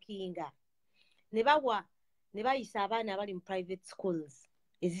bamaakinga ne bawa ne bayisa abaana abali mu private schools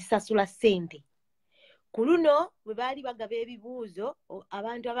ezisasula ssente ku luno bwe baali bagaba ebibuuzo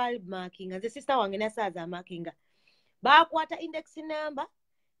abantu abali maakinga nze sister wange nasaaza amaakinga baakwata index number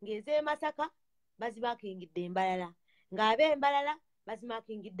ng'ez'e Masaka bazimaakingidde embalala ng'ab'embalala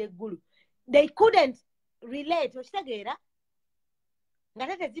bazimaakingidde eggulu they couldn't relate okitegeera nga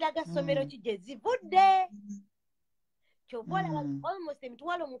tete ziraga ssomero ki gye zivudde kyova olaba almost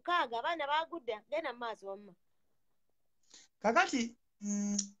 6,000 abaana baagudde genda mu maaso wamma kakati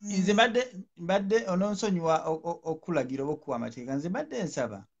nze mbadde ononsonyiwa okulagira oba okuwa amateeka nze mbadde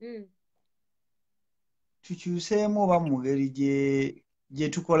nsaba tukyuseemu oba mu ngeri gye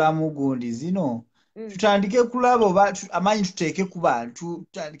tukolamu gundi zino tutandike kulaba oba amaanyi tuteeke ku bantu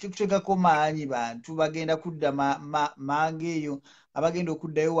tutandike kuteekako maanyi bantu bagenda kudda manga eyo abagenda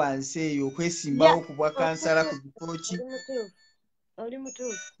okuddayo wansi eyo okwesimbawo ku bwa kansala ku bikooki oli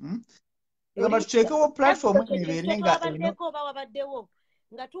mutuufu gamba tuteekewo platform ebeere nga oba wabaddewo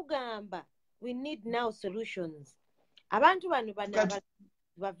nga tugamba we need now solutions abantu bano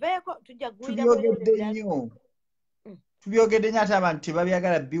baveeko tujja tubyogedde nnyo ate abantu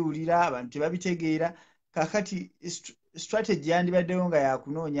tebabyagala biwulira abantu tebabitegeera kakati strategy yandibaddewo nga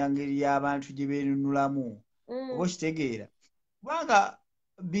yakunoonya ngeri y'abantu gye beenunulamu oba okitegeera kubanga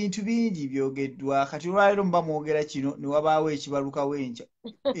bintu bingi byogeddwa kati olwaleero muba mwogera kino ne wabaawo ekibalukawo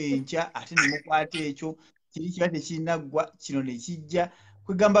enkya ate ne mukwata ekyo kiri kiba tekirinaggwa kino ne kijja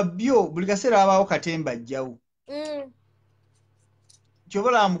kwegamba byo buli kaseera wabaawo katemba ajjawo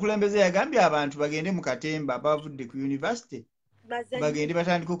kyobola mukulembeze yagambye abantu bagende mu katemba bavudde ku university bagende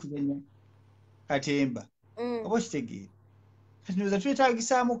batandika okuzanya katemba oba okitegeera kati noza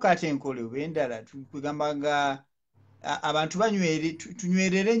twetaagisaamu katenkole oba endala kwegamba nga abantu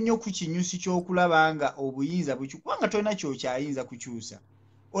tunywerere nnyo ku kinyusi ky'okulaba nga obuyinza kubanga tolina kyokyayinza kukyusa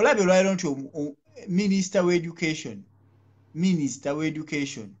olabye olwaliro nti minisita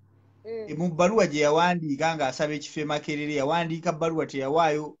w'education mu bbaluwa gye yawandiika ng'asaba ekifo e Makerere yawandiika bbaluwa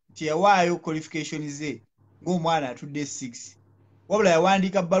teyawaayo qualification ze ng'omwana atudde 6 wabula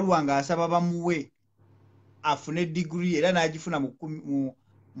yawandiika bbaluwa ng'asaba bamuwe afune diguri era n'agifuna mu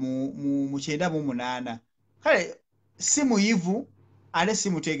 98 kale si muyivu ate si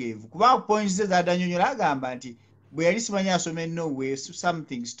mutegeevu kuba points ze zadanyonyola agamba nti bwe yali simanyi asome Norway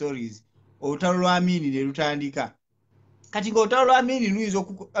something stories olutalo lwa Amini ne lutandika kati ng'olutalo lwa Amini luyinza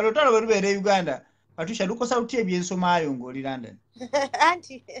olutalo bwe lubeera e Uganda Patricia lukosa luti ebyensomaayo ng'oli London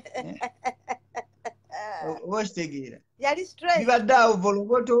anti oba okitegeera yali stress bibadde awo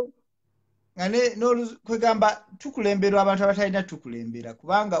vologoto ngane kwegamba tukulemberwa abantu abatalina tukulembera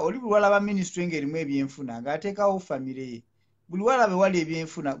kubanga oli bulwala ba ministry ngerimu ebyenfuna ng'ateekawo famire ye buli walabe wali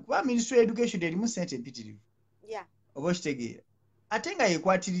ebyenfuna kuba ministry of education erimu ssente empitirivu oba okitegeera ate nga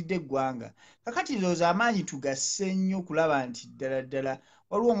yekwatiridde eggwanga kakati ndowooza amaanyi tugasse nnyo okulaba nti ddala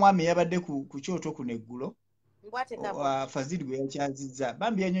waliwo omwami eyabadde ku kyoto kuno eggulo Fazili gwe yakyazizza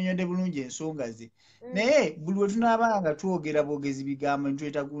bambi yannyonnyodde bulungi ensonga ze naye buli we tunaabanga nga twogera bwogezi bigambo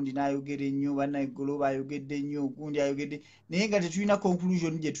ntweta gundi n'ayogera ennyo bannaeggolo bayogedde nnyo gundi ayogedde naye nga tetulina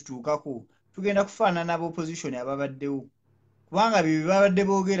conclusion gye tutuukako tugenda kufaanana ab'opposition ababaddewo kubanga bye babadde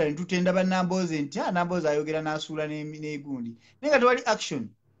boogera ne tutenda bannambooze nti Nambooze ayogera n'asuula n'egundi naye nga tewali action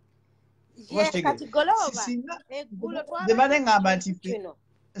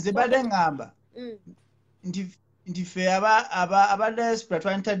ze badde ngamba nti ffe aba diaspora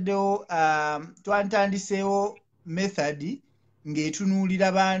twantandiseewo method ng'etunuulira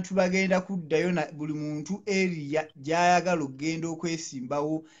abantu bagenda kuddayo buli muntu area gy'ayagala okugenda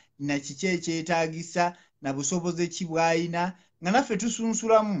okwesimbawo na kiki ekyetaagisa na busobozi ki bw'ayina nga naffe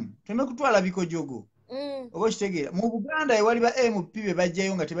tusunsulamu tuleme kutwala bikojogo oba okitegeera mu Buganda ewali ba MP be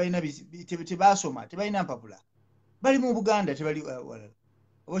bajjayo nga tebaasoma tebalina mpapula bali mu Buganda tebali walala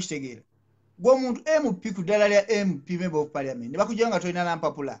oba okitegeera gw'omuntu MP ku ddala lya MP member of parliament ne bakujjayo nga tolina na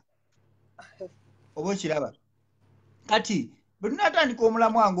mpapula oba okiraba kati bwe tunaatandika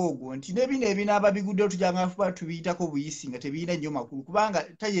omulamwa wange ogwo nti n'ebino ebinaaba biguddeyo tujanga fuba tubiyitako buyisi nga tebirina nnyo makulu kubanga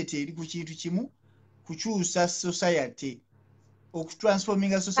tayeta eri ku kintu kimu kukyusa society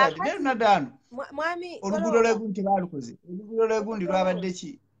okutransforminga society naye tunaddaano oluguudo lw'egundi tebaalukoze oluguudo lw'egundi lwabadde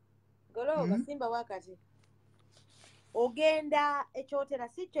ki Goloba simba wakati ogenda ekyotera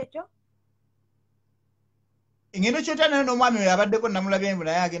si kyekyo engendo kyotera naye n'omwami oyo abaddeko namulabye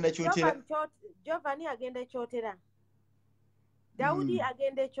naye agenda kyotera Giovanni agenda ekyotera Daudi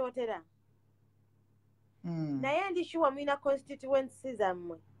agenda ekyotera naye ndi sure mulina constituency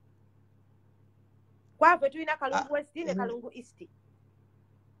zammwe kwaffe tulina Kalungu West ne Kalungu East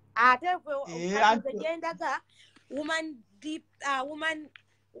ate ffe gyendaga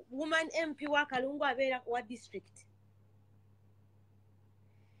woman MP wa Kalungu abeera wa district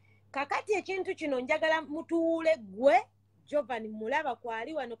kakati ekintu kino njagala mutuule gwe Giovanni mulaba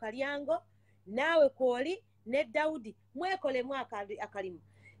kwali wano Kalyango naawe kwoli ne Daudi mwekolemu akalimu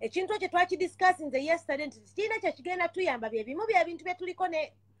ekintu ekyo twakidiscussinze yesterday nti kiina kyekigenda tuyamba bye bimu bya bintu bye tuliko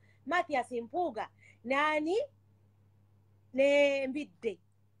ne Mathias Mpuuga nani ne Mbidde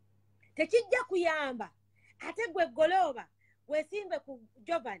tekijja kuyamba ate gwe Goloba wesimbe ku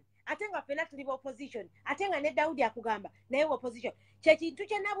Giovanni ate nga fena tuli opposition ate nga ne Daudi akugamba naye opposition kyekintu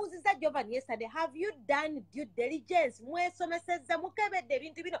kye nabuuziza Giovanni yesterday have you done due diligence mwesomesezza mukebedde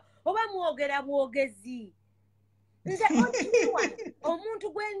ebintu bino oba mwogera bwogezi nze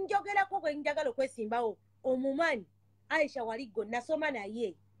omuntu gwe njogerako gwe njagala okwesimbawo omumanyi Aisha Waligo nasoma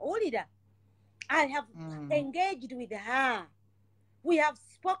naye owulira I have engaged with her we have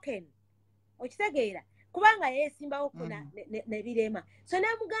spoken okitegeera kubanga yesimbawo kuna nebirema so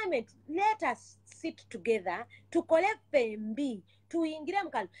namugambe nti let us sit together tukole fembi tuyingire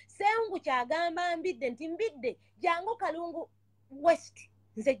mukalu Sengu kyagamba Mbidde nti Mbidde jangu Kalungu West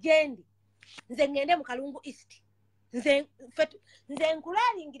nze jendi nze ngende mu Kalungu East nze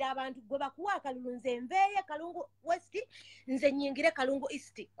nkulalingira abantu gwe bakuwa akalulu nze nveeye Kalungu West nze nyingire Kalungu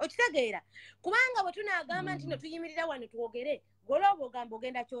East okitegeera kubanga bwe tunaagamba nti no tuyimirira wano tuwogere Goloba ogamba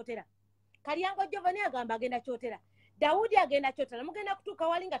ogenda kyotera Kalyango Giovanni agamba agenda kyotera Daudi agenda kyotera mugenda kutuuka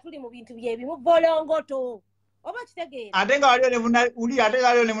wali nga tuli mu bintu byebimu bolongoto oba kitegeera ate nga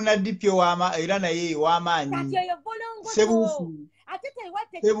waliwo ne muna DP era naye w'amaanyi kati eyo bolongoto ate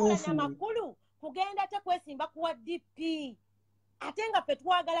tewatekola n'amakulu kugenda tekwesimba kuwa DP ate nga ffe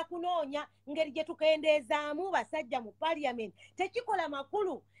twagala kunoonya ngeri gye tukendeezaamu basajja mu parliament tekikola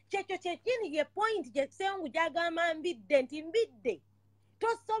makulu kyekyo kyekini ye point gye Sengu gyagamba Mbidde nti Mbidde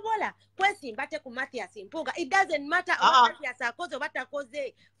tosobola kwesimba te ku Mathias Mpuuga it doesn't matter Mathias akoze oba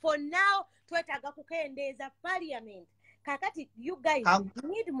takoze for now twetaaga kukendeeza parliament kakati you guys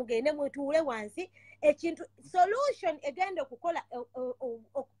need mugende mwetuule wansi ekintu solution egenda okukola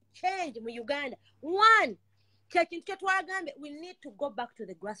change mu Uganda one kyekintu kye twagambe we need to go back to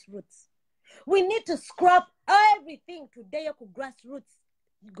the grassroots we need to scrap everything today ku grassroots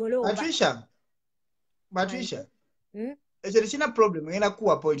Goloba Patricia ekyo tekina problem ngenda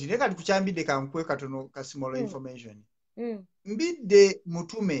kuwa point naye kati kukyambidde kankwe katono kasimolo information Mbidde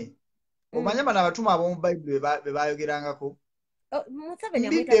mutume omanya bano abatuma ab'omu Bible be bayogerangako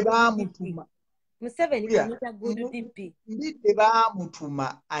Mbidde baamutuma Mbidde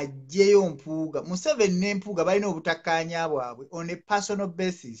baamutuma ajjeyo Mpuuga Museveni ne Mpuuga balina obutakkaanya bwabwe on a personal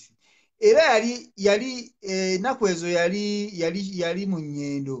basis era yali ennaku ezo yali mu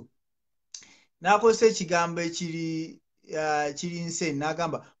nnyendo n'akozesa ekigambo kiri nse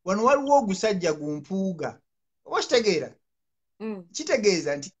n'agamba wano waliwo ogusajja gumpuuga oba kitegeera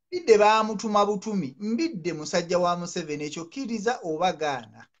kitegeeza nti mbidde baamutuma butumi mbidde musajja wa Museveni ekyo kkiriza oba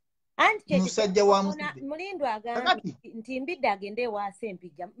gaana musajja wa Museveni Mulindo agambye nti mbidde agende ewa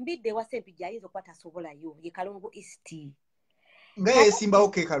Ssempijja mbidde ewa Ssempijja ayinza okuba tasobolayo ye Kalungu East nga yeesimbawo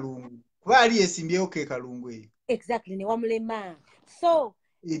ke Kalungu kuba ali yeesimbyewo ke Kalungu eyo exactly ne wamulema so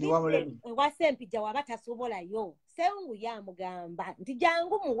ewa Ssempijja waba tasobolayo Sseungu yamugamba nti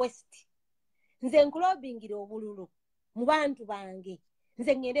jangu mu West nze nkulobingira obululu mu bantu bange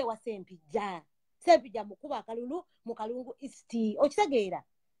nze ngende ewa Ssempijja mukuba akalulu mu Kalungu East okitegeera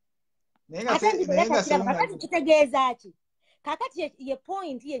kakati kitegeeza ki kakati ye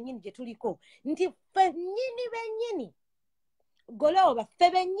point yennyini gye tuliko nti ffe nnyini bennyini Goloba ffe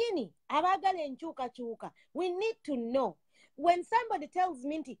bennyini abaagala enkyukakyuka we need to know when somebody tells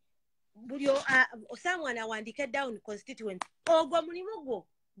me nti buli someone awandike down constituent ogwo mulimu gwo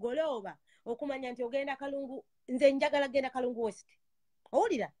Goloba okumanya nti ogenda Kalungu nze njagala genda Kalungu West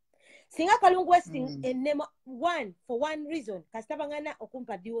owulira singa Kalungu West enema for one reason kasita bangana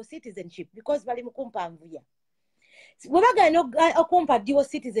okumpa dual citizenship because bali mukumpa nvuya bwebagana okumpa dual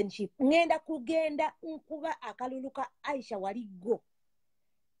citizenship ngenda kugenda nkuba akaluluka Aisha Waligo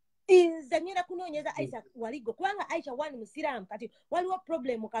nze ngenda kunoonyeza Aisha Waligo kubanga Aisha wani musiraamu kati waliwo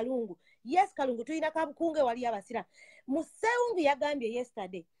problem Kalungu yes Kalungu tulina kabukunge wali abasiraamu Museungu yagambye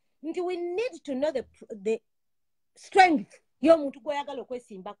yesterday nti we need to know the strength y'omuntu gw'oyagala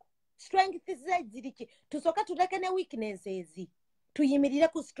okwesimbako strength ziri ki tusooka tuleke ne weaknesses tuyimirire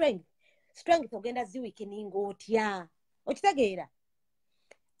ku strength ogenda ziweakening otya okitegeera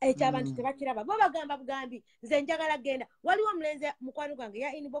ekyo abantu tebakiraba bo bagamba bugambi nze njagala genda waliwo omulenzi mukwano gwange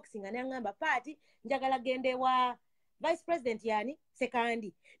ya inboxing nga n'aŋŋamba paati njagala genda ewa vice president yani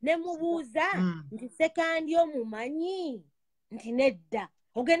Sekandi ne mubuuza nti Sekandi omumanyi nti nedda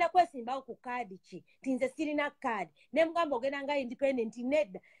ogenda kwesimbawo ku kaadi ki nti nze sirina kaadi ne mugamba ogenda nga independent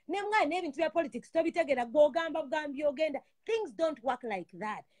nedda ne mugamba n'ebintu bya politics tobitegeera gw'ogamba bugambi ogenda things don't work like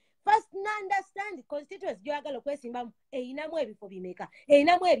that first understand constituency gy'oyagala okwesimbamu eyinamu ebifo bimeka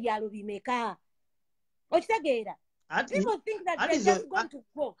eyinamu ebyalo bimeka okitegeera people think that they're just going to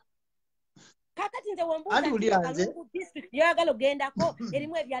go kakati nze wombuuza Kalungu district gy'oyagala ogendako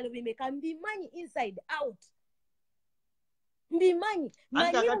erimu ebyalo bimeka mbimanyi inside out mbimanyi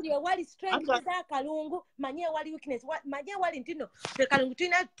manyi buli ewali strength za Kalungu manyi ewali weakness manyi ewali ntino fe Kalungu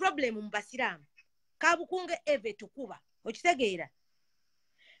tulina problem mu basiraamu kabukunge eve tukuba okitegeera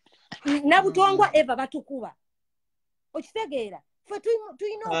nabutongwa eva batukuba okitegeera fe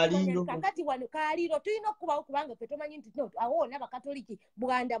tulina okumanya kakati wano Kaaliro tulina okubawo kubanga fe tomanyi nti no awo wonna bakatoliki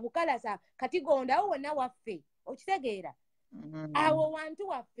Buganda Bukalasa Katigonda awo wonna waffe okitegeera awo wantu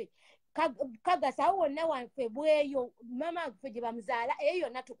waffe Kagasa awo wonna waffe bweyo mama ffe gye bamuzaala eyo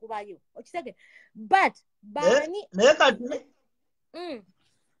yonna tukubayo okitegeera but bani naye kati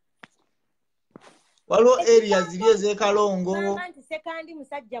waliwo area ziri ez'ekalongo nti Sekandi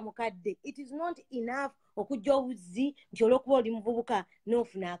musajja mukadde it is not enough okujja obuzzi nti olwokuba oli muvubuka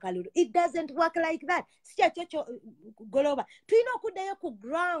n'ofuna akalulu it doesn't work like that si kyakyo Goloba tulina okuddayo ku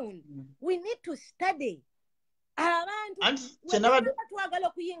ground we need to study abantu twagala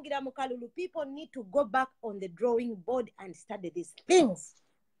okuyingira mu kalulu people need to go back on the drawing board and study these things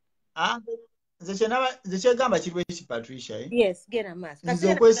nze kyegamba kiriwo eki Patricia yes gena maaso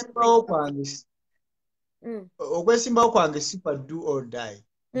nze okwesimbawo kwange si kwa do or die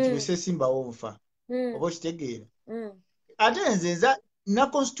nti wesesimbawo nfa oba okitegeera ate nze na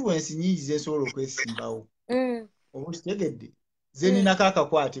constituency nyingi zesobola okwesimbawo oba okitegedde ze ninako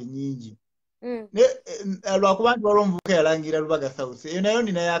akakwate nyingi lwakuba nti waliwo omuvubuka yalangira Lubaga South eyo nayo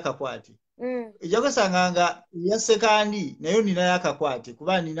ninayo akakwate ejja kwesanganga ya Sekandi nayo ninayo akakwate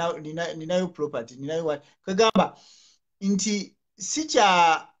kuba ninayo property ninayo what kagamba nti si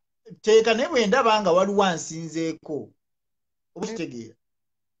kya teeka naye bwe ndaba nga waliwo ansinzeeko oba kitegeera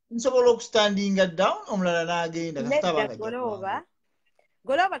nsobola okustandinga down omulala n'agenda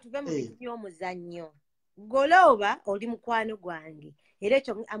Goloba tuve mu bintu by'omuzannyo Goloba oli mukwano gwange era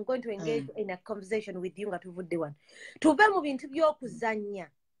ekyo I'm going to engage in a conversation with you nga tuvudde wano tuve mu bintu by'okuzannya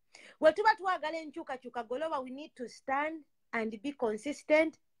we tuba twagala enkyukakyuka Goloba we need to stand and be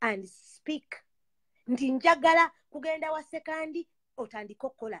consistent and speak nti njagala kugenda wa Sekandi otandika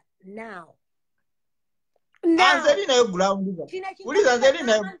okukola now nze nayo ground uliza nze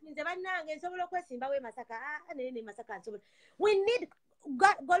nayo nze bannange nsobola okwesimbawo Masaka nene Masaka nsobola we need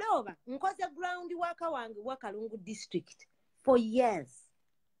Goloba nkoze ground waka wange wa Kalungu district for years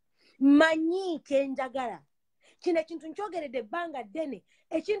manyi kyenjagala kino ekintu nkyogeredde ebbanga ddene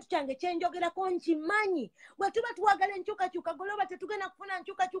ekintu kyange kyenjogerako nkimanyi bwe tuba tuwagala enkyukakyuka goloba tetugenda kufuna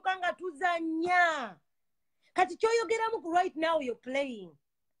nkyukakyuka nga tuzanya kati kyoyogeramu right now you're playing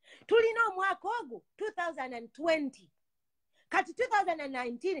tulina omwaka ogwo 2020 kati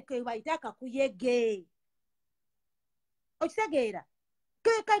 2019 ke bayita akakuyege okitegeera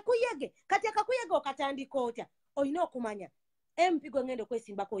kakuyege kati akakuyege okatandika otya olina okumanya empigo ngende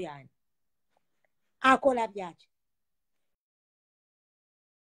okwesimbako yaani akola byaki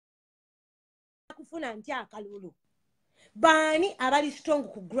kufuna ntya akalulu baani abali strong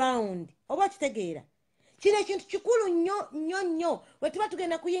ku ground oba okitegeera kino ekintu kikulu nnyo bwe tuba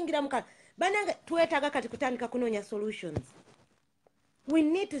tugenda kuyingira mukala banange twetaaga kati kutandika kunoonya solutions. We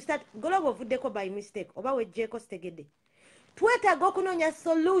need to start goloba ovuddeko by mistake oba wejjeeko sitegedde twetaaga okunoonya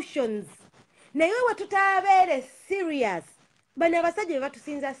solutions naye we tutabeere serious bano abasajja be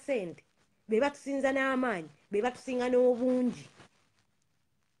batusinza ssente be batusinza n'amaanyi be batusinga n'obungi.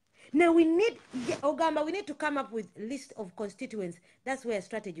 Now we need to come up with list of constituents. That's where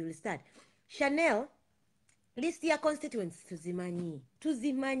strategy will start. Chanel, list your constituents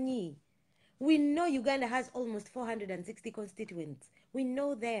tuzimanyi. We know Uganda has almost 460 constituents. We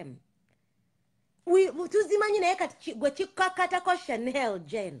know them. Tuzimanyi naye kati gwe kikakatako Chanel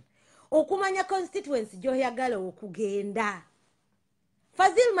Jen okumanya constituents gy'oyagala okugenda.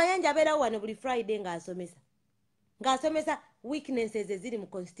 Fazil Mayanja abeerawo wano buli Friday ng'asomesa weaknesses eziri mu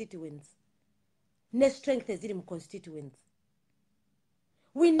constituents ne strength eziri mu constituents.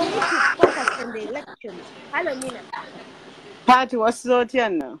 We need to focus on the elections. Hello Nina. Party was so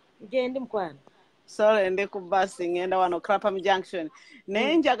tiano. Jendi mkwana. Sorry, ndi ku bus ngenda wano Clapham Junction.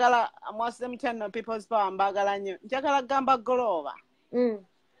 Naye njagala mwase mtiano People's Power mbagala nnyo. Njagala gamba Goloba.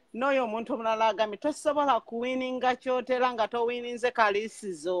 N'oyo omuntu omulala agambye tosobola kuwininga kyotera nga towininze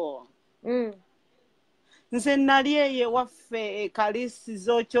kalisizo. Nze nali eyo waffe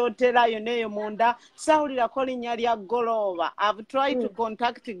kalisizo kyoterayo neyo munda sawulirako linnya lya Goloba. I've tried to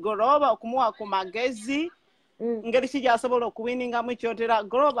contact Goloba okumuwa ku magezi ngeri ki gy'asobola okuwiningamu kyotera.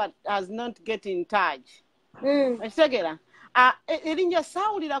 Goloba has not get in touch. Ekitegeera erinnya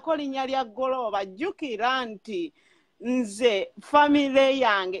sawulirako linnya lya Goloba jjukira nti nze family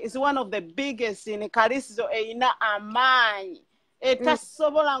yange is one of the biggest in kalisizo eyina amaanyi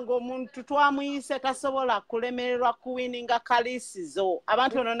etasobola ng'omuntu twamuyise tasobola kulemererwa kuwininga kalisizo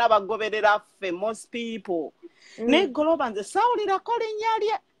abantu ono n'abagoberera ffe most people naye Goloba nze sawulirako linnya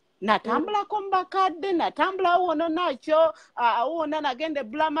lye natambulako mu bakadde natambula wono nakyo wona nagende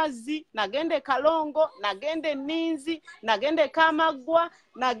Bulamazi nagende Kalongo nagende Ninzi nagende Kamagwa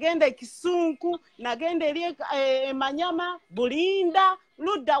nagende Kisunku nagende eri Manyama Bulinda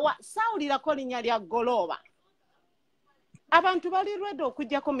Ludawa sawulirako linnya lya Goloba. Abantu bali ready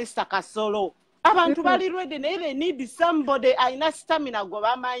okujjako Mr. Kasolo. Abantu bali ready naye they need somebody aina stamina gwe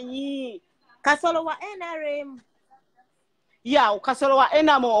bamanyi. Kasolo wa NRM. Ya Kasolo wa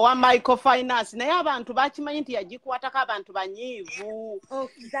Enamo wa microfinance naye abantu bakimanyi nti yagikwatako abantu banyiivu.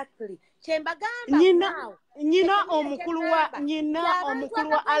 Exactly. Chembagamba nyina omukulu wa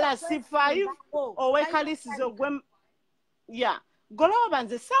RC5 owekalisizo gwe ya Goloba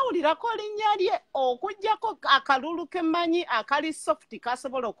nze sawulirako linnya lye okujjako akalulu kemanyi akali soft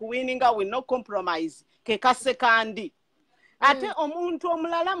kasobola okuwininga with no compromise ke kasekandi. Ate omuntu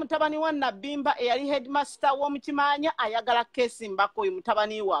omulala mutabani wa Nabimba eyali headmaster w'omukimanya ayagala kesimbako oyo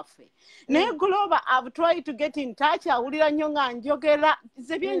mutabani waffe. Naye Goloba I've tried to get in touch awulira nnyo nga njogera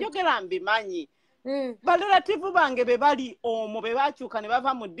ze byenjogera mbimanyi. Balelative bange be bali omwo be bakyuka ne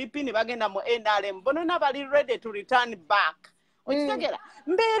bava mu DP ne bagenda mu NRM bonona bali ready to return back. Okitegera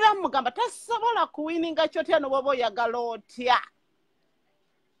mbeera mugamba tasobola kuwininga kyotya n'oba oyagala otya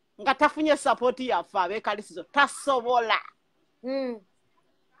nga tafunye support yaffe abeekalisizo tasobola.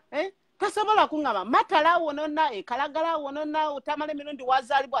 Tasobola kuŋŋamba Matala wononna Kalagala wononna Tamale Mirundi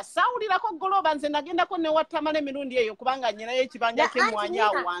wazaalibwa sawulirako Goloba nze nagendako ne wa Tamale Mirundi eyo kubanga nnyinayo ekibanja ky'emmwanyi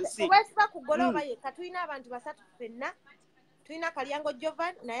awo wansi. Wesiba ku Goloba yekka tulina abantu basatu ffenna tulina Kalyango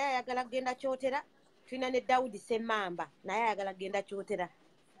Jovan naye ayagala kugenda kyotera tulina ne Daudi Semamba naye ayagala kugenda kyotera.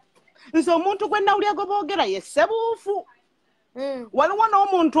 Nze omuntu gwe nawulya gwe boogera ye Ssebuufu. Waliwo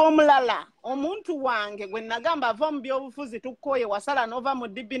n'omuntu omulala omuntu wange gwe nagamba ava mu byobufuzi tukkoye wasala n'ova mu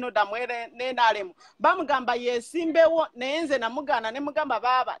DB noda n'enaalemu bamugamba yeesimbewo naye nze namugaana ne mugamba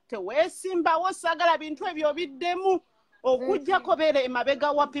baaba teweesimbawo saagala bintu ebyo biddemu okujjako beere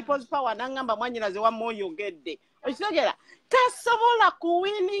emabega wa People's Power n'angamba mwanyinaze wamwe oyogedde. Okitegera tasobola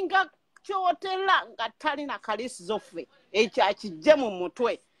kuwininga kyotera nga talina kalisizo ffe ekyo akijje mu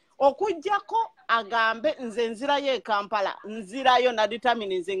mutwe okujjako agambe nze nzirayo e Kampala nzirayo na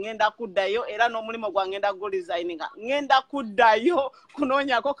determine ngenda kuddayo era n'omulimu gwa ngenda go resigninga ngenda kuddayo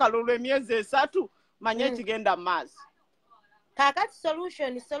kunoonyako kalulu emyezi 3 manye kigenda maazi kakati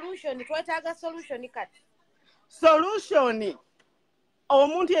solution twetaaga solution kati solution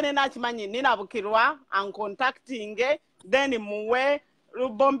omuntu yenna akimanyi ninabukirwa uncontacting then muwe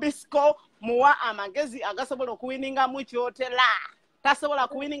lubombisco muwa amagezi agasobola okuwininga mu kyotera tasobola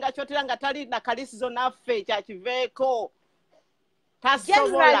kuwininga kyotera nga tali na kalisizo naffe kyakiveeko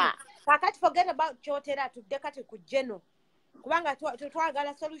tasobola kakati forget about kyotera tudde kati ku geno kubanga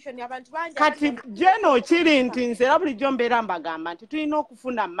twagala solution abantu bangi kati geno kiri nti nze era bulijjo mbeera mbagamba nti tulina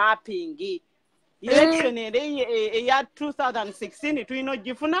okufuna mapping election eya 2016 tulina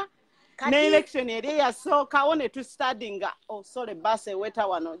ogifuna ne election eri eyasookawo ne tustadinga sorry base weta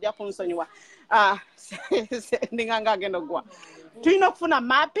wano ojja kunsonyiwa ndinganga agenda ogwa tulina okufuna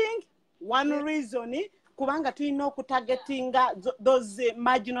mapping one reason kubanga tulina okutagetinga those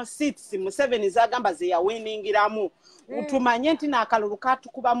marginal seats Museveni zagamba ze yawiningiramu tumanye nti n'akalulu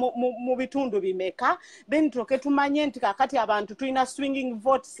katukuba mu bitundu bimeka then tuloke tumanye nti kakati abantu tulina swinging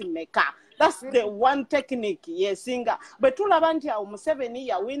votes meka. That's the one technique yesinga bwe tulaba nti awo Museveni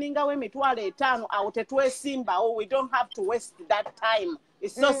yawiningawo emitwalo 5 awo tetwesimbawo we don't have to waste that time.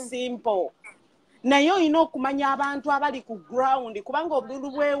 It's so simple. Nayo olina okumanya abantu abali ku ground kubanga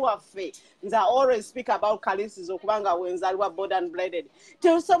obululu bwewaffe nze always speak about kalisizo kubanga wenzaliwa board and bladed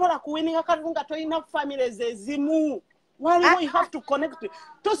tesobola kuwininga kalulu nga tolina families ezimu waliwo you have to connect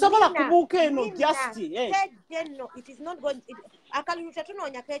tosobola kubuuka eno just it is not going akalulu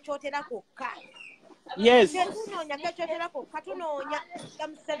tetunoonya kekyotera kokka yes tetunoonya kekyotera kokka tunoonya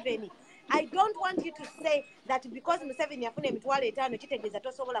Museveni. I don't want you to say that because Museveni yafuna emitwalo 5 kitegeeza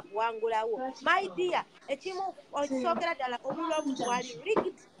tosobola kuwangulawo. My dear, ekimu okisookera ddala obululu bwali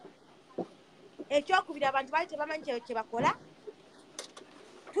rigged. Ekyokubiri abantu baali tebamanyi kye bakola.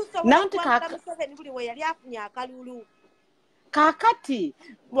 Tusobola kuwangula Museveni buli we yali afunye akalulu. Kakati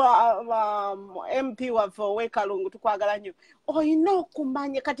MP waffe Owekalungu tukwagala nnyo olina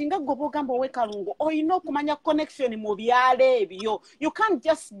okumanya kati nga gwe bwogamba Owekalungu olina okumanya connection mu byalo ebyo. You can't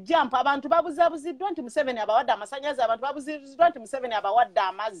just jump. Abantu babuzabuziddwa nti Museveni abawadde amasannyalaze, abantu babuziddwa nti Museveni abawadde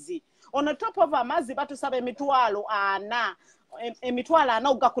amazzi. On top of amazzi batusaba emitwalo 4 emitwalo 4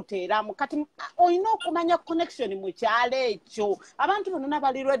 ogakuteeramu kati olina okumanya connection mu kyalo ekyo. Abantu bonna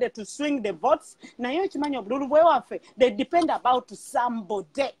bali ready to swing the votes naye okimanya obululu bwewaffe they depend about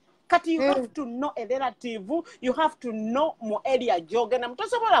somebody. Kati you have to know a relative, you have to know mu area gy'ogenda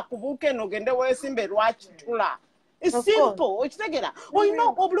mutosobola kubuuka eno ogende weesimbe lwakitula. It's simple. Okitegera olina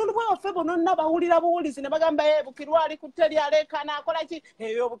obululu bwewaffe bonna bawulira buwulizi ne bagamba Bukirwa ali kutteri aleekana akola ki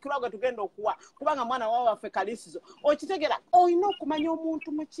eyo Bukirwa gwe tugenda okuwa kubanga mwana waffe kalisizo. Okitegera olina okumanya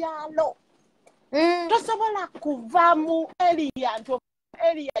omuntu mu kyalo. Tosobola kuva mu area nti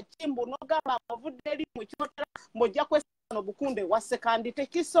area Kimbu n'ogamba ovudde eri mu kyotera mbojja kwesana obukunde wa sekandi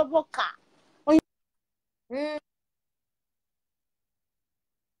tekisoboka.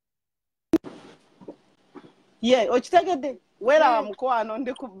 Okitegedde weeraba mukwano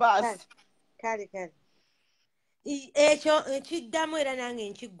ndi ku bus. Kale. Ekyo kiddamu era nange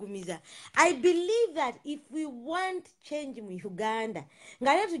nkiggumiza. I believe that if we want change mu Uganda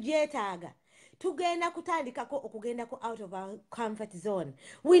nga ne tugyetaaga tugenda kutandikako okugendako out of our comfort zone.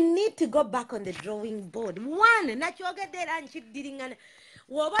 We need to go back on the drawing board. One, nakyogedde era nkiddiringana.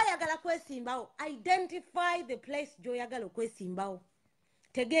 Woba oyagala kwesimbawo, identify the place gy'oyagala okwesimbawo.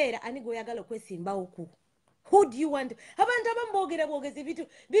 Tegeera ani gw'oyagala okwesimbawo ku. Who do you want? Abantu abamu boogezi bitu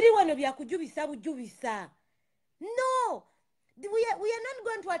biri wano byakujubisa bujubisa. No! We are not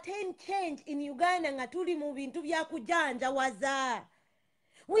going to attain change in Uganda nga tuli mu bintu byakujanjawaza.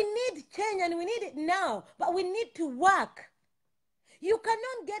 We need change and we need it now, but we need to work. You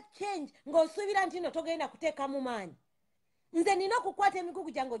cannot get change ng'osuubira nti no togenda kuteekamu maanyi. Nze nina okukwata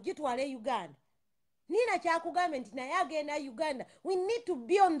emikugu gyange ogitwale Uganda. Nina kyakugamba nti naye agenda Uganda. We need to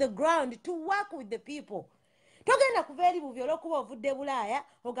be on the ground to work with the people. Togenda kuva eri bubi olw'okuba ovudde Bulaaya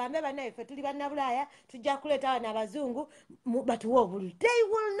ogambe bannaffe tuli bannabulaaya tujja kuleeta abaana abazungu batuwa obululu. They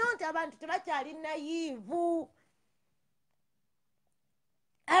will not. Abantu tebakyali naive.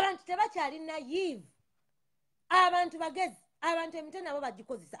 Abantu tebakyali naive. Abantu bagezi. Abantu emitwe nabo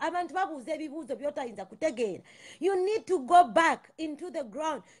bagikozesa. Abantu babuuza ebibuuzo by'otayinza kutegeera. You need to go back into the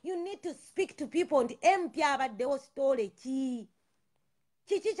ground. You need to speak to people nti MP abaddewo sitole ki?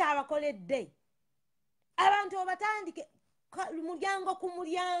 Kiki kyabakoledde? Abantu obatandike mulyango ku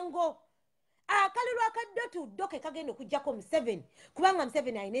mulyango. Akalulu akaddotuddo ke kagenda okujjako Museveni kubanga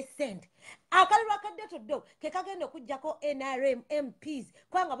Museveni alina essente. Akalulu akaddotuddo ke kagenda okujjako NRM MPs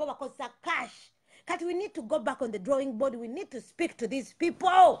kubanga bo bakozesa cash. Kati, we need to go back on the drawing board. We need to speak to these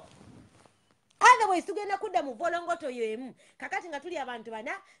people. Otherwise, tugenda kudda mu volongoto yemu. Kakati nga tuli abantu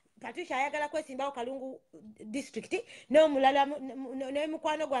bana, Patricia ayagala kwesimbawo Kalungu district, n'omulala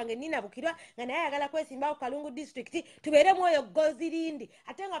n'omukwano gwange Nina Bukirwa nga naye ayagala kwesimbawo Kalungu district, tubeere mwoyo gozirindi.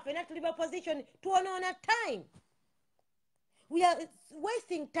 Ate nga ffenna tuli opposition, tuwonoona time. We are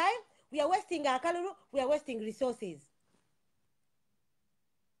wasting time, we are wasting our kalulu, we are wasting resources.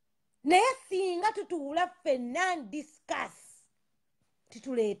 Naye singa tutuula ffenna discuss.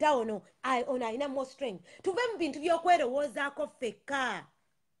 Tituleeta ono ayina more strength. Tuve mu bintu by'okwerowoozaako ffekka.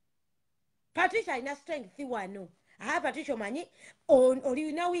 Patricia alina strength wano. Patricia omanyi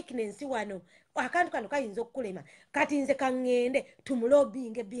olina weakness wano. Akantu kano kayinza okukulema. Kati nze kaŋŋende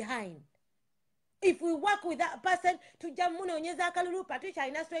tumulobinge behind. If we work with that person, tujja munoonyeza akalulu. Patricia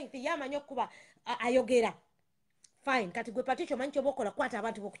alina strength yamanyi okuba ayogera. Fine. Kati gwe Patricia omanyi ky'oba okola kwata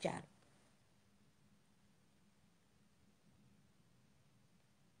abantu b'okukyalo.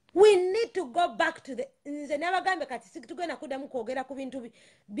 We need to go back to the nze nabagambe kati sikitugenda kuddamu kwogera ku bintu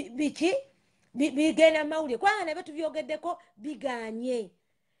biki bigenda mawulire kubanga nabyo tubyogeddeko biganye.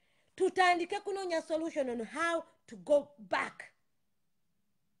 Tutandike kunoonya solution on how to go back.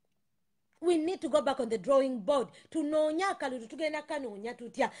 We need to go back on the drawing board. Tunoonya akalulu tugenda kanoonya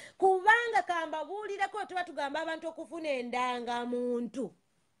tutya kubanga kambabuulirako tuba tugamba abantu okufuna endangamuntu.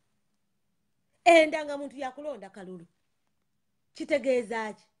 Endangamuntu yakulonda kalulu.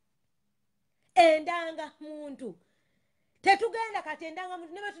 Kitegeeza ki? Endanga muntu tetugenda kati endanga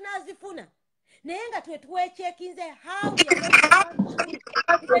muntu nebe tunazifuna naye nga twechekinze how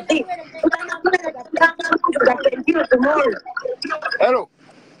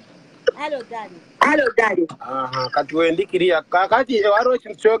hello daddy kati wendikiriya kakati waliwo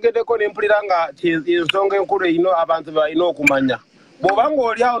ekintu kyogeddeko nempulira nga ensonga enkulu ino abantu balina okumanya bw'oba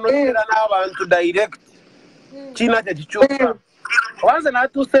ng'oli awo noyogera n'abantu direct kiina tekikyusa. Wanze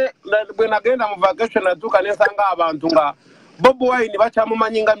natuse bwe nagenda mu vacation natuka nesanga abantu nga Bobi Wine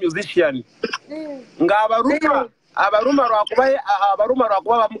bachamumanyi nga musician. Nga abaruma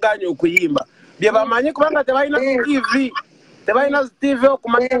lwakuba bamuganye okuyimba. Bye bamanyi kubanga tebalina TV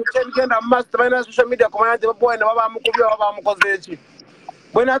okumanya ekigenda mu maaso, tebalina social media kumanya nti Bobi Wine babamukubye oba bamukoze eki.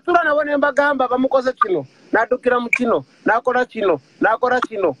 Bwe natula nabo ne mbagamba bamukoze kino, n'addukira mu kino, n'akola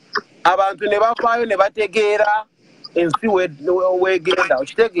kino. Abantu ne bafaayo ne bategeera ensi wegenda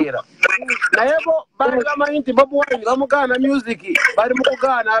okitegeera. Naye bo bali bamanyi nti Bobi Wine bamugaana music, bali mu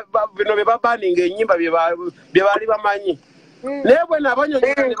kugaana bino bye babaninga ennyimba bye bali bamanyi. Naye bwe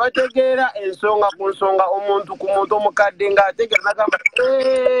nabanyonyeza ne bategeera ensonga ku nsonga, omuntu ku muntu omukadde ng'ategeera n'agamba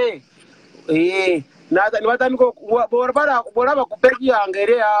ne batandika bw'olaba ku peegi yange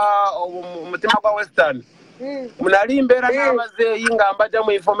eri omutima gwa Western. Munali mbeera n'abazeeyi nga mbajja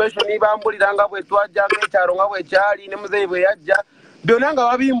mu information bambulira nga bwe twajja ng'ekyalo nga bwe kyali ne muzeeyi bwe yajja byonna nga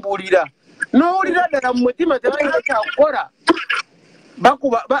babimbulira. N'owulira ddala mu mutima tebalina kyakukola.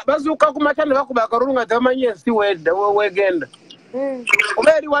 Bazuuka ku makya ne bakuba akalulu nga tebamanyi ensi wegenda.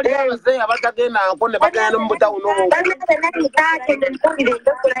 Oba eri wali abazeeyi abatagendako ne bagenda mu butawuni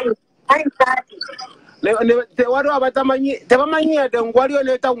waliwo tebamanyi yadde ngwaliyo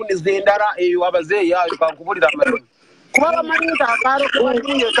n'etawuni zendala eyo abazeeyi ayo kankubulira amanyi kuba bamanyi nti akaalo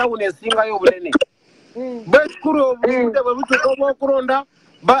kebalinga etawuni esingayo obunene bwekikulu obudde bwe butuuka obw'okulonda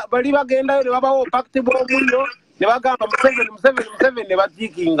bali bagendayo ne babawo pakiti bw'omuliro ne bagamba Museveni ne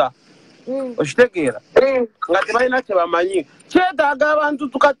batiikinga okitegeera nga tebalina kye bamanyi. Kyetaaga abantu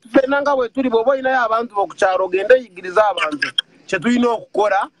tukatufena nga bwe tuli bw'oba olinayo abantu b'okukyalo ogende oyigiriza abantu kye tulina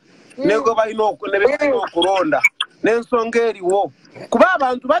okukola nego balina okulonda n'ensonga eriwo kuba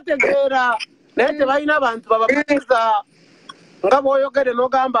abantu bategeera naye tebalina abantu babamatiza nga bw'oyogere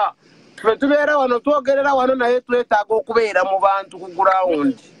n'ogamba ffe tubeera wano twogerera wano naye twetaaga okubeera mu bantu ku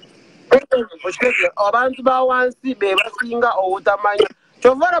gurawundi. Abantu ba wansi be basinga obutamanya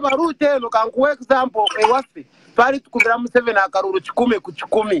kyova olaba ruuti eno kankuwa example ewaffe twali tukubira Museveni akalulu 10 ku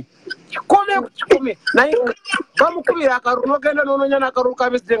 10 naye bamukubira akalulu n'ogenda n'onoonya n'akalulu ka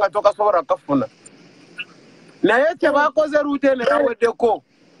Besigye nga tokasobola kafuna. Naye kyebakoze ruuti eno yaweddeko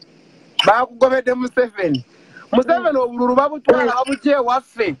bakugobedde Museveni obululu babutwala babugye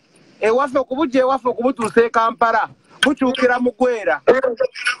ewaffe okubutuusa e Kampala bukyukira mu Gwera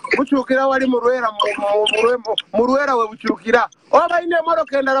bukyukira wali mu Lwera we bukyukira oba balina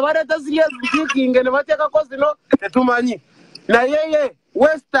emmotoka endala baleeta ziri ezitiikinge ne bateekako zino tetumanyi. Naye ye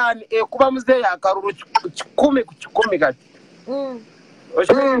Western ekuba muzeeyi akalulu 10 ku 10 kati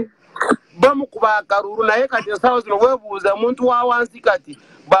bamukuba akalulu. Naye kati ensaawa zino weebuuza omuntu wa wansi kati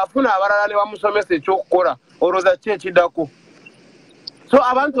bw'afuna abalala ne bamusomesa ekyokukola olowooza ki ekiddako? so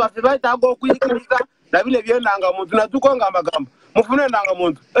abantu baffe bayitaaga okuyigiriza nabino ebyendangamuntu natukonga amagambo mufune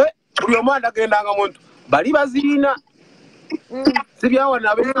endangamuntu buli omu andagendanga muntu bali baziina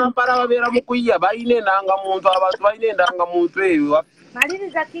sibyawana ab'ekampala babeera mu kuyiya balina endangamuntu abantu balina endangamuntu eyo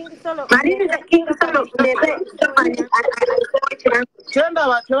maliriza King Solo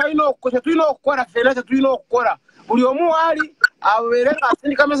kyendaba tetulina okukola ffena tetulina okukola buli omu waali abeere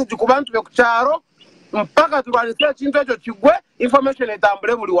ng'asindika message ku bantu be ku kyalo mpaka tulwanise ekintu ekyo kigwe information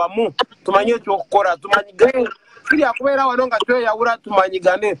etambule buli wamu tumanye ekyokukola tumanyigane kirya kubeera wano nga tweyawula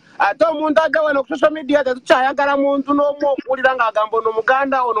tumanyigane ate omuntu ajja wano ku social media tetukyayagala muntu n'omu okuwulira ng'agamba ono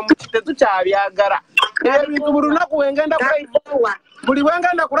muganda ono muki tetukyabyagala ebintu buli lunaku wengenda buli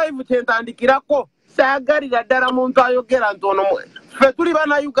wengenda ku live kyentandikirako saagalira ddala muntu ayogera nti ono ffe tuli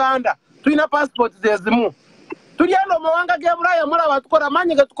bannayuganda tulina passport zezimu tuli eno mawanga ge Bulaaya mulaba tukola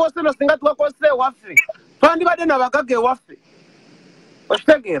manyi ge tukose no singa tukakose ewaffe twandibadde nabagaga ewaffe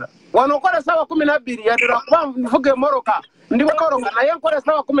okitegeera wano okola sawa 12 yadira kuba nvuge moroka ndi moroka naye nkola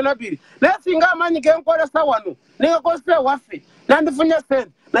sawa 12 naye singa amanyi ge nkola sawa no ningakose ewaffe nandifunye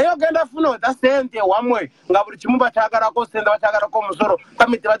sente naye ogenda funa ota sente wamwe nga buli kimu bakyagalako sente bakyagalako omusolo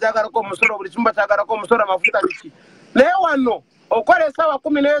kamiti bakyagalako omusolo buli kimu bakyagalako omusolo amafuta biki naye wano okola sawa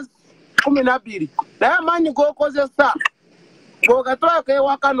 12 naye amanyi gokozesa gogatwaka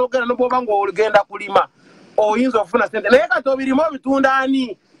ewaka nogenda noboba nga ogenda kulima oyinza okufuna sente naye kati obirimu obitunda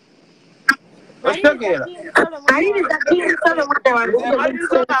ani okitegeera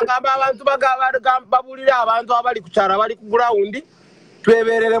agamba abantu babulire abantu abali ku kyalo abali ku gurawundi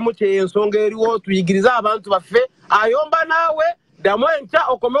twebereremu kyensonga eriwo tuyigirize abantu baffe ayomba naawe ddamu enkya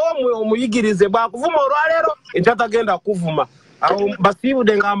okomewo omuyigirize bwakuvuma olwaleero enkya tagenda kuvuma awo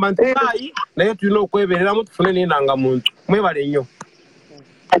basiibude ngamba nti kaayi naye tulina okwebereramu tufune n'endangamuntu mwebale nnyo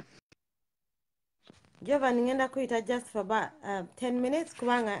Jovan ngenda kuyita just for about 10 minutes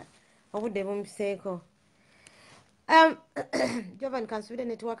kubanga obudde bumpiseeko Jovan kansubire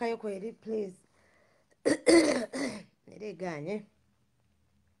network yo kweri please nereganye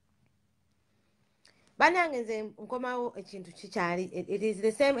banange nze nkomawo ekintu kikyali it is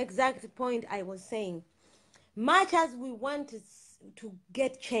the same exact point I was saying. Much as we want to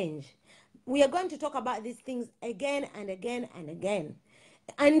get change, we are going to talk about these things again and again and again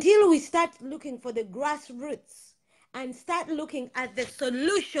until we start looking for the grassroots and start looking at the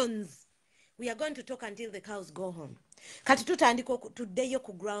solutions. We are going to talk until the cows go home. Kati tutandika tuddeyo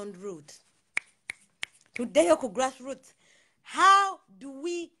ku ground root. Tuddeyo ku grassroots. How do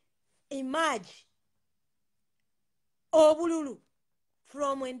we emerge obululu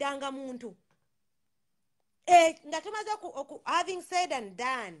from endangamuntu? Nga tumaze having said and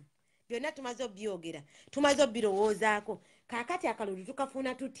done byonna tumaze obyogera tumaze obirowoozaako kaakati akalulu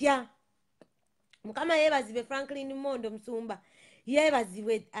tukafuna tutya mukama yeebazibwe Franklin Mondo Musumba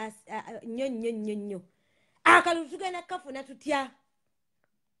yeebazibwe nnyo akalulu tugenda kukafuna tutya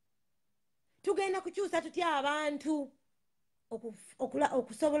tugenda kukyusa tutya abantu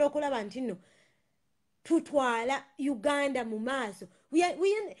okusobola okulaba nti nno tutwala Uganda mu maaso.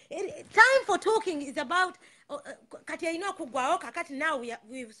 Time for talking is about kati ayina okugwawo kakati now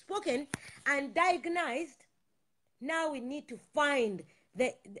we've spoken and diagnosed. Now we need to find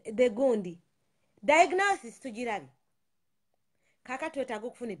the gundi. Diagnosis tugirabi kakati wetaaga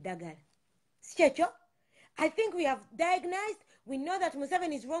okufuna eddagala sikyekyo. I think we have diagnosed. We know that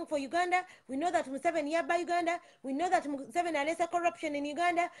Museveni is wrong for Uganda. We know that Museveni yabba Uganda. We know that Museveni alesa corruption in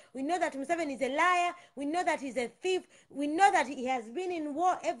Uganda. We know that Museveni is a liar. We know that he's a thief. We know that he has been in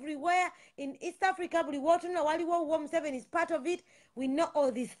war everywhere. In East Africa, Museveni is part of it. We know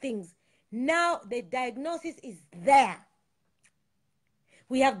all these things. Now the diagnosis is there.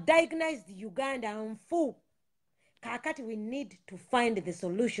 We have diagnosed Uganda in full. Kakati, we need to find the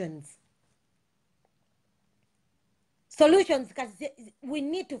solutions. Solutions, because we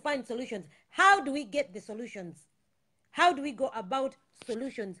need to find solutions. How do we get the solutions? How do we go about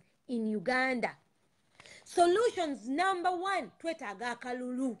solutions in Uganda? Solutions number 1, twetaaga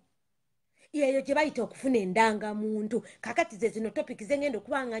akalulu. Yeyo gye bayita okufuna endangamuntu. Kakati ze zino topic zengenda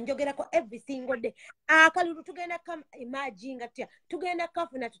okuba nga njogerako every single day. Akalulu tugenda imaginga tutya. Tugenda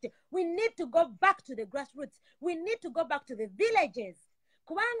kafuna tutya. We need to go back to the grassroots. We need to go back to the villages.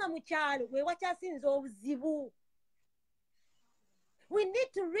 Kubanga mu kyalo we wakyasinza obuzibu. We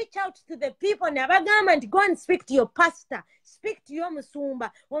need to reach out to the people. Nabagamba nti go and speak to your pastor. Speak to your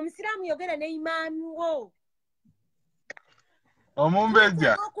musumba. Omusiramu yogera ne imami wo.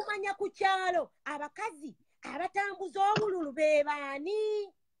 Omumbeja. Okumanya ku kyalo abakazi abatambuza obululu be baani.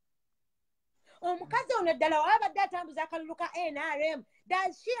 Omukazi ono ddala abadde atambuza akalulu ka NRM.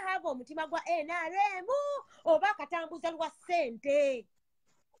 Does she have omutima gwa NRM oba akatambuza lwa ssente?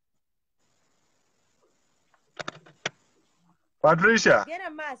 Patricia. Gera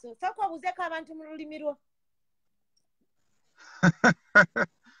maaso. Soko buzeka abantu mu lulimi lwo.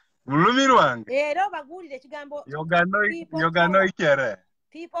 Mu lulimi lwange. Era bagulire ekigambo yogano ikere.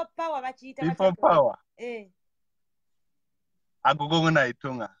 People power bakiyita People power. Agogongo na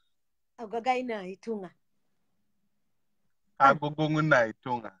itunga. Agogongo na itunga. Aigombomo na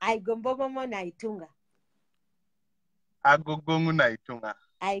itunga. Agogongo na itunga.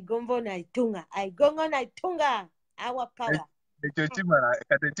 Aigombo na itunga. Aigongo na itunga. Our power. Ekyo kimala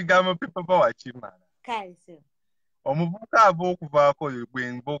kati ekigambo people power kimala. Kale. Omuvuka abokuvaako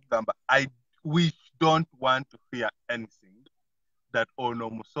bwemba okugamba we don't want to hear anything that ono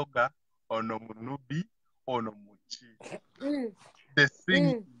musoga, ono munubi, ono muki. The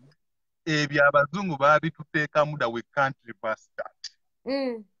thing ebyo abazungu babituteekamu that we can't reverse that.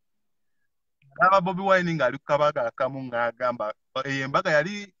 Aba Bobi Wine ngali kukabaga akamu ng'agamba embaga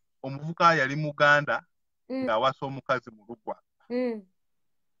yali omuvuka yali Muganda ng'awasa omukazi mu lugwa.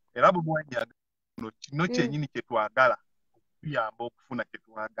 Era Bobi Wine yagamba kino kyennyini kye twagala okuyamba okufuna kye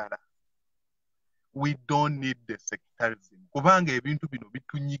twagala. We don't need the sectarism. Kubanga ebintu bino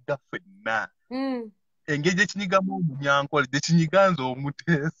bitunyiga ffenna. Engeri gye kinyigamu omunyankole gye kinyiganza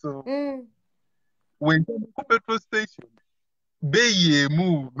omuteeso. Wenta ku petrol station beeyi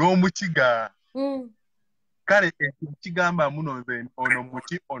emu n'omukiga. Kale ekigamba muno ono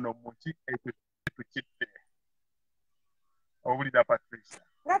muki ekyo tukitte. Owulira Patricia.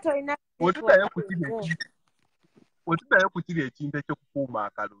 Otutayo ku kiri ekintu ekyokukuuma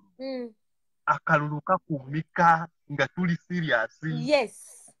akalulu. Akalulu kakuumika nga tuli serious.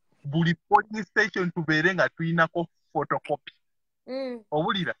 Yes. Buli polling station tubeere nga tulinako photocopy.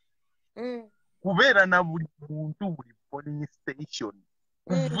 Owulira? Kubeera na buli muntu buli polling station.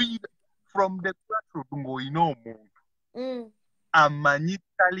 From the grassroots ng'olina omuntu. Amanyi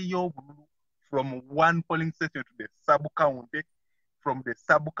ttali y'obululu from one polling station to the sub-county, from the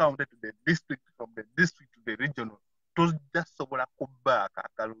sub-county to the district, from the district to the regional. Tosobola kubbaaka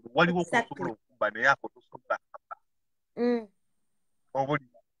akalulu. Waliwo okusobola okubba naye ako tosobola kubba.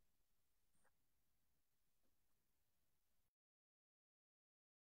 Obulira.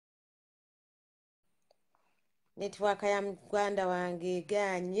 Network ya muganda wange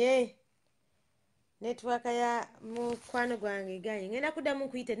eganye. Network ya mukwano gwange eganye. Ngenda kuddamu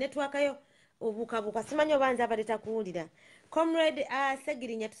nkuyite network yo obukabuka. Simanyi obanza abaleta kuwulira. Comrade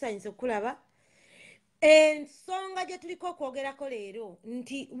Segirinya tusanyise okulaba. Ensonga gye tuliko okwogerako leero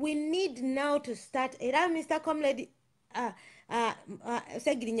nti we need now to start era Mr. Comrade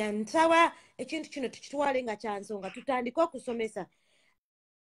Segirinya nsaba ekintu kino tukitwale nga kya nsonga tutandike okusomesa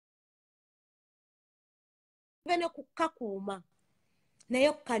bene kukakuuma naye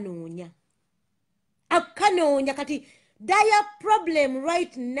okukanoonya kati dire problem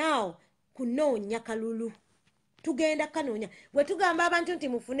right now kunoonya kalulu tugenda kanoonya bwe tugamba abantu nti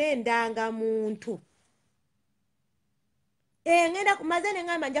mufune endanga muntu ngenda kumaze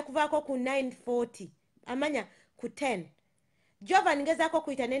ngamba nja kuvaako ku 940 amanya ku 10 Jovan ngezaako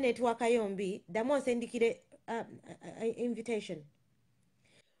kuyita ne network yombi ddamu onsendikire invitation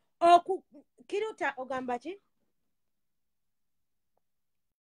kiruta ogamba ki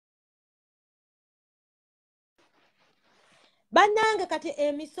bannange kati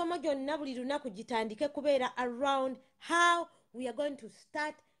emisomo gyonna buli lunaku gitandike kubeera around how we are going to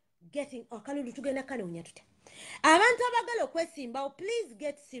start getting akalulu tugenda kanoonya tuta abantu abagala okwesimbawo please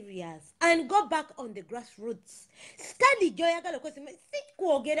get serious and go back on the grassroots study gyoyagala okwesimba si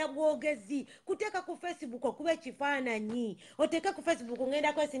kwogera bwogezi kuteeka ku Facebook okuba ekifaananyi oteeke ku Facebook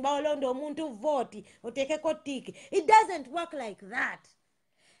ngenda kwesimbawo londa omuntu vote oteekeko tiki it doesn't work like that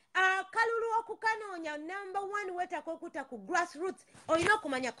akalulu okukanoonya number 1 wetako okuta ku grassroots olina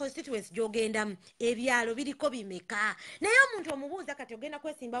okumanya constituency gyogendamu ebyalo biriko bimeka naye omuntu omubuuza kati ogenda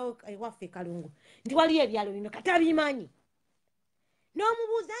kwesimbawo ewaffe Kalungu nti waliyo ebyalo bimeka katabimanyi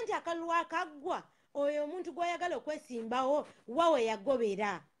n'omubuuza nti akalulu akaggwa oyo omuntu gw'ayagala okwesimbawo wawe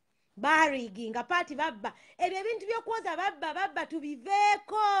yagobera barigi nga paati babba ebyo ebintu by'okwoza babba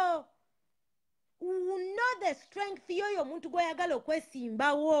tubiveeko know the strength yoyo omuntu gw'ayagala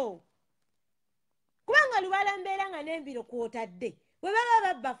okwesimbawo kubanga lubala mbeera nga n'embiro kwotadde bwe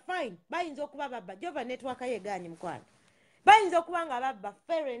baba babba fine bayinza okuba babba jova network yegaanye mukwano bayinza okuba nga babba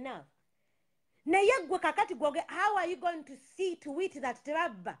fair enough naye gwe kakati gwoge how are you going to see to it that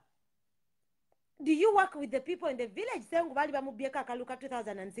tebabba do you work with the people in the village sengu bali bamubbyeko akalulu ka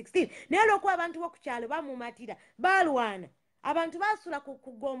 2016 naye olw'okuba abantu b'okukyalo bamumatira balwana abantu basula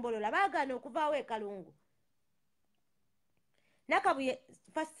kugombolola baagaana okuvaawo e Kalungu nakabuye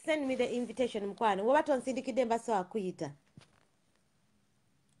first send me the invitation mukwano woba tonsindikidde mbasobola kuyita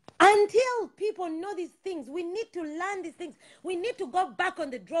and Until people know these things, we need to learn these things. We need to go back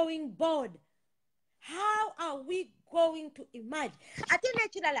on the drawing board. How are we going to emerge? Ate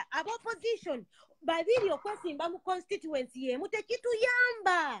nekirala opposition babiri okwesimba mu constituency yemu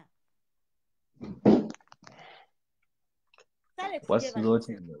tekituyamba. What's not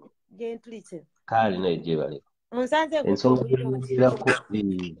gently kali nejebale onsanze ensonga gyemwogerako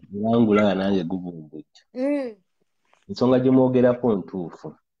langula nange gubumbujja ensonga gyemwogerako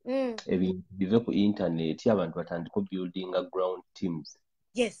ntuufu ebintu bive ku internet abantu batandika building ground teams.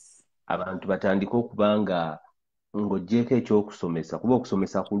 Yes, abantu batandika okubanga ng'oggyeko ekyokusomesa kuba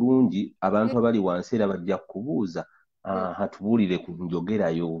okusomesa kulungi abantu abali wansi era bajja kubuuza hatubuulire ku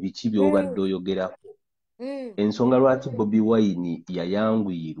njogerayo biki by'obadde oyogerako. Ensonga lwaki Bobi Wine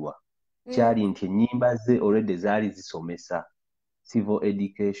yayanguyirwa kyali nti ennyimba ze already zaali zisomesa civil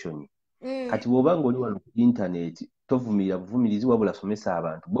education. Kati bw'oba ng'oli wano ku internet tovumirira buvumirizi wabula somesa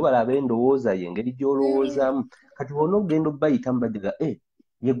abantu bo balaba endowooza ye engeri gy'olowoozaamu. Kati bw'ona ogenda obbayitamu baddiga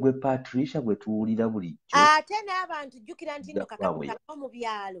yeggwe Patricia gwe tuwulira bulijjo. Ate n'abantu jjukira nti nno kakatako mu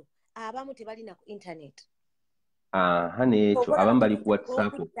byalo abamu tebalina ku internet. N'ekyo abamu bali ku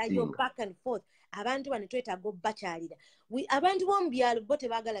WhatsApp back and forth. Abantu bano twetaaga obbakyalira. Abantu b'omu byalo bo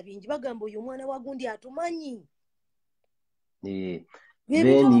tebaagala bingi bagamba oyo omwana wa gundi atumanyi.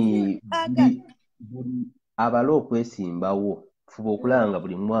 Abala okwesimbawo fuba okulanga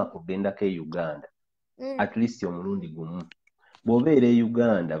buli mwaka ogendako e Uganda at least omulundi gumu. Bw'obeera e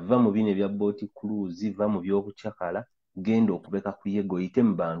Uganda va mu bino ebya boat cruise, va mu by'obucakala, genda okubeka ku yego oyite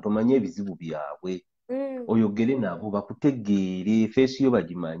mu bantu omanye ebizibu byabwe oyogere nabo bakutegeere feesi yo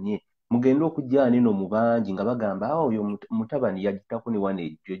bagimanye. Mugenda okujjana eno mu bangi nga bagamba oyo mutabani yagitako ne wana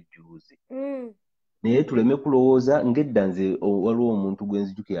ejjojjuuzi. Naye tuleme kulowooza ng'edda nze waliwo omuntu gwe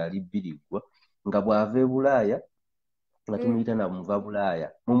nzijukira ali Bbiriggwa nga bw'ava e Bulaaya nga tumuyita namuva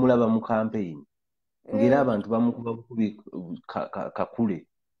Bulaaya mumulaba mu campaign ng'era abantu bamukuba bukubi kakule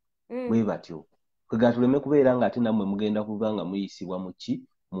bwe batyo. Kwega tuleme kubeera ng'ate nammwe mugenda kuba nga muyisibwa mu ki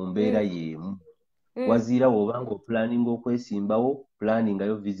mu mbeera y'emu. Waziira bw'obanga opulaninga okwesimbawo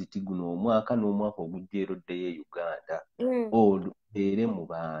pulaningayo visiti guno omwaka n'omwaka ogujja eroddeyo e Uganda obeere mu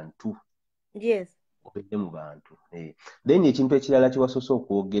bantu. Yes. Obeere mu bantu. Then ekintu ekirala kye wasoose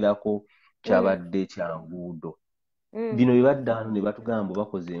okwogerako kyabadde kya nguudo. Bino bye badda wano ne batugamba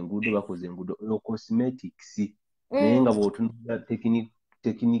bakoze enguudo oyo cosmetics naye nga bw'otunula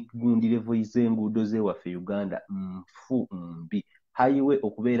tekiniki gundirevo z'enguudo z'ewaffe Uganda nfu mbi. Highway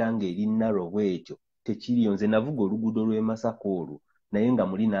okubeera ng'eri narrow bw'etyo tekiriyo. Nze navuga oluguudo lw'e Masaka olwo naye nga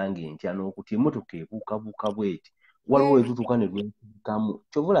muli nange ntya n'okutya emmotoka ebuukabuuka bw'eti waliwo wetutuuka ne lwekikamu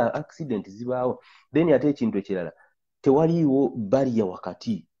kyovula accident zibaawo. Then ate ekintu ekirala tewaliiwo baliya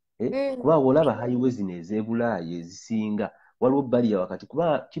wakati kuba olaba highway zino ez'Ebulaaya ezisinga waliwo baliya wakati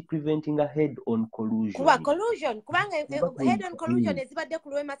kuba kipreventinga head on collusion. Kubanga head on collusion ezibadde ku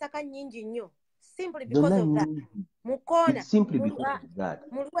lw'e Masaka nnyingi nnyo. Simply because of that. Mukona. Simply because of that.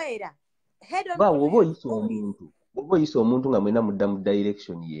 Mulwera. Head on Oba oyisa omuntu nga mwena mudda mu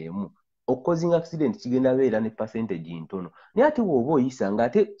direction y'emu. Causing accident kigenda beera ne percentage ntono. Naye ate bw'oba oyisa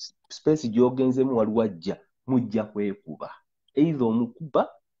ng'ate space gy'ogenzemu waliwo ajja mujja kwekuba. Either omukuba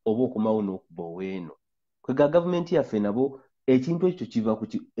oba okumawo n'okuba ow'eno. Kwega gavumenti yaffe nabo ekintu ekyo kiva ku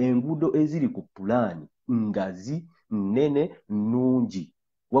enguudo eziri ku pulaani ngazi nnene nnungi.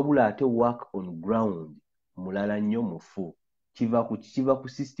 Wabula ate work on ground mulala nnyo mufu. Kiva ku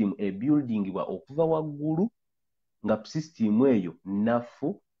system ebuildingibwa okuva waggulu nga system eyo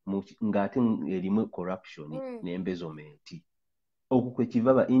nafu ng'ate erimu corruption n'embezzlement. Okwo kwe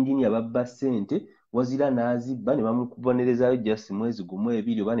kiva ba engineer babba ssente wazira n'azibba ne bamukubonerezaayo just mwezi gumu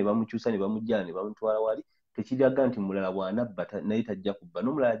ebiri oba ne bamukyusa ne bamujjana ne bamutwala wali tekiraga nti mulala bw'anabba naye tajja kubba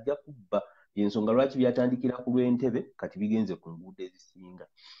n'omulala ajja kubba. Y'ensonga lwaki byatandikira ku lw'entebe kati bigenze ku nguudo ezisinga.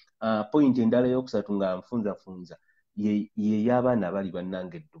 Point endala ey'okusatu nga nfunzafunza ye y'abaana bali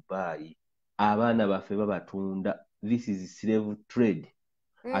bannange e Dubai. Abaana baffe babatunda. This is slave trade.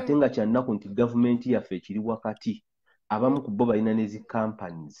 Ate nga kyannaku nti gavumenti yaffe ekiri wakati. Abamu ku bo balina ne zi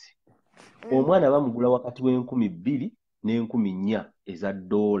companies. Omwana bamugula wakati w'2,000 ne4,000 eza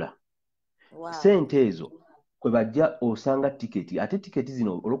 $. Sente ezo kwe bajja osanga tiketi. Ate tiketi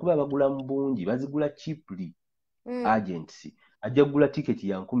zino olwokuba bagula mu bungi bazigula cheaply. Agency ajja kugula tiketi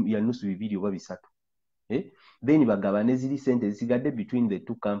ya nusu 2 oba 3. Then bagabane ziri sente zisigadde between the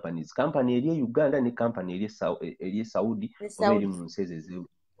two companies. Company eri e Uganda ne company eri e Saudi oba eri mu nsi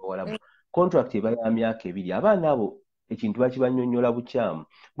ez'Ewarabu. Contract eba ya myaka 2. Abaana abo ekintu bakibanyonnyola bukyamu.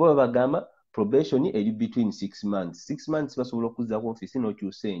 Bo bagamba probation eri between 6 months. 6 months basobola okuzza ku office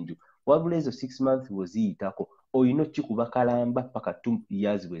n'okyusa enju. wabula ezo 6 months bweziyitako olina okikuba kalamba paka 2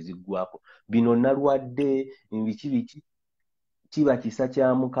 years bweziggwako. Bino nalwadde biki kiba kisa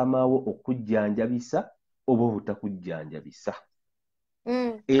kya mukamawo okujjanjabisa oba obutakujjanjabisa.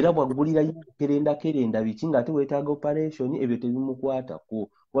 Era bwagulirayo kerenda biki ng'ate weetaaga operation ebyo tebimukwatako.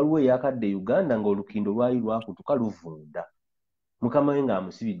 Waliwo eyakadde Uganda ng'olukindo lwali lwakutuka luvunda mukama we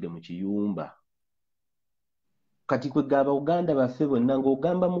ng'amusibidde mu kiyumba. Kati kwegamba Uganda baffe bonna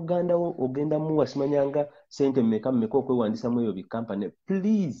ng'ogamba muganda wo ogenda muwa simanyanga sente mmeka okwewandisamu eyo bikampani.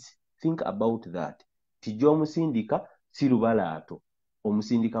 Please think about that. Tijja omusindika si lubalaato,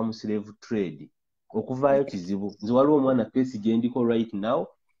 omusindika mu slave trade. Okuvaayo kizibu. Nze waliwo omwana fesi gye ndiko right now,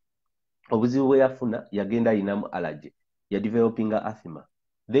 obuzibu bwe yafuna yagenda alinamu allergy, ya developinga asthma.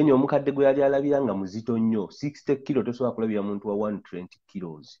 Then omukadde gwe yali alabira nga muzito nnyo 60 kilo tosobola kulabira muntu wa 120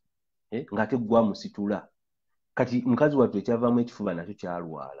 kilos ng'ate gwamusitula. Kati mukazi wattu ekyavaamu ekifuba nakyo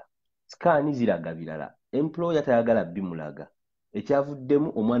kyalwala. Sikaani ziraga birala. Employer tayagala bimulaga.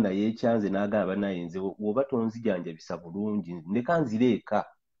 Ekyavuddemu omwana yeekyanze n'agamba bannaye nze bw'oba tonzijanjabisa bulungi ndeka nzire eka.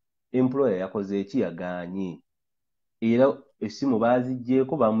 Employer yakoze eki yagaanye. Era essimu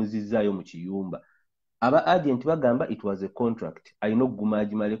baaziggyeko bamuzizzaayo mu kiyumba. Aba agent bagamba it was a contract. Alina okuguma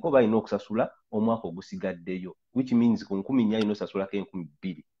agimaleko oba alina okusasula omwaka ogusigaddeyo. Which means ku 14,000 alina osasulako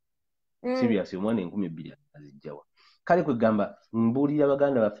 2,000. Seriously omwana 2,000 azijjawa. Kale kwegamba mbuulira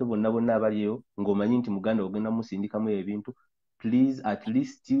baganda baffe bonna abaliyo ng'omanyi nti muganda ogenda musindikamu ebintu. Please at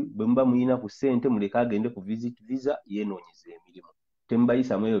least bwe muba muyina ku ssente muleke agende ku visit visa yeenoonyeza emirimu.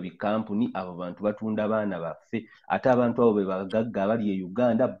 Temubayisamu eyo bikampuni abo bantu batunda baana baffe. Ate abantu abo be bagagga abali e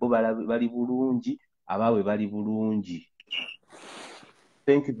Uganda bo bali bulungi abaabwe bali bulungi.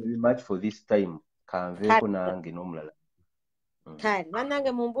 Thank you very much for this time. Kanveeko nange n'omulala. Kale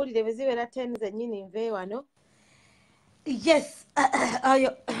bannange mumbuulire bwe zibeera 10 zennyini nve wano. Yes,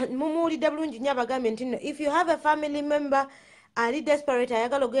 mumuwulidde bulungi nnyo abagambe nti nno if you have a family member ali desperate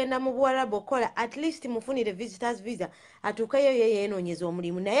ayagala ogenda mu Buwarabu okola at least mufunire visitors visa atuukeyo ye yeenoonyeza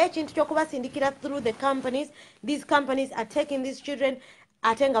omulimu. Naye ekintu ky'okubasindikira through the companies, these companies are taking these children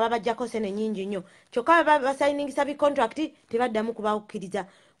ate nga babajjako sene nnyingi nnyo. Kyokka baba basayiningisa bi contract tebaddamu kubakkiriza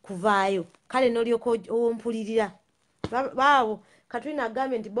kuvaayo. Kale n'olyoka owompulirira baawo Katrina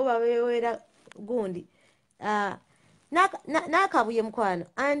agambe nti bo babeewera gundi. Nakabuye mukwano,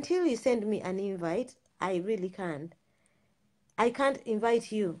 until you send me an invite, I really can't. I can't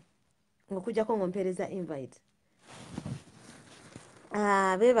invite you. Ngokujjako ngompereza invite.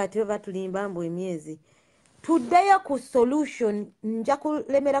 Beba batulimba mbu emyezi. Tuddeyo ku solution, nja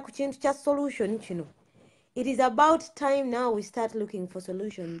kulemera ku kintu kya solution kino. It is about time now we start looking for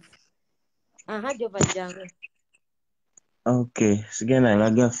solutions. Jova jangu. Okay, sigenda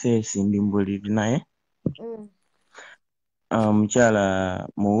laga face ndi mbuliri naye. Mukyala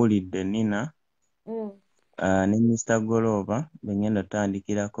muwulidde Nina. Ne Mr. Goloba bengenda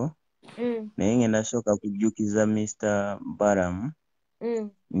tutandikirako. Naye ngenda sooka kujjukiza Mr. Baramu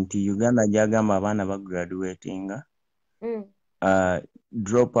nti Uganda gyagamba abaana bagraduatinga.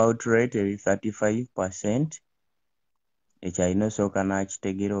 Drop out rate eri 35%. Ekyalina osooka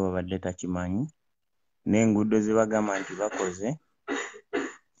n'akitegeera oba badde takimanyi. N'enguudo ze bagamba nti bakoze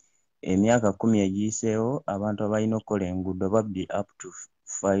emyaka 10 egiyiseewo abantu abalina okukola enguudo babbi up to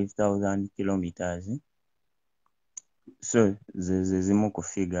 5,000 kilometers. So ze zimu ku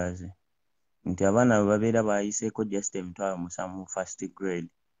figures nti abaana babeera bayiseeko just emitwalo 7 mu first grade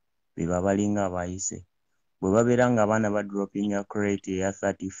beba balinga abayise. Bwe babeera nga abaana badropinga rate eya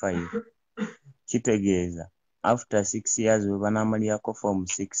 35 kitegeeza after 6 years bwe banaamalirako form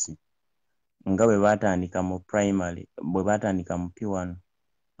 6 nga bwe batandika mu primary bwe batandika mu P1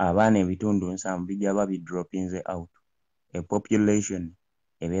 abaana ebitundu 7 bijja babidropinze out. A population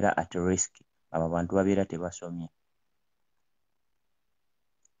ebeera at risk. Abo bantu babeera tebasomye.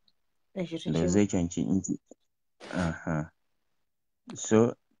 Ndoze ekyo nki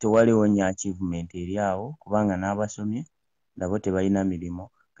so tewaliwo nnyo achievement eri awo kubanga n'abasomye nabo tebalina mirimu.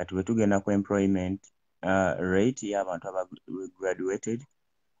 Kati bwe tugenda ku employment rate y'abantu abagraduated,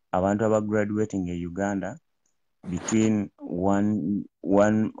 abantu abagraduating e Uganda between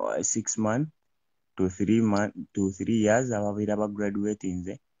 6 months to 3 years ababeera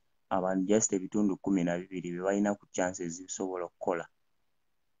bagraduatinze abantu just ebitundu 12 bye balina ku chances zisobola okukola.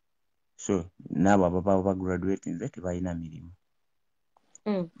 So n'abo ababa bagraduatinze tebalina mirimu.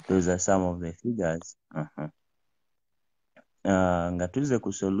 Those are some of the figures. Nga tuze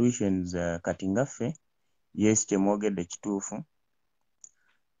ku solutions kati ngaffe yes kyemwogedde kituufu.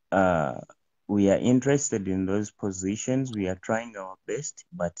 We are interested in those positions. We are trying our best,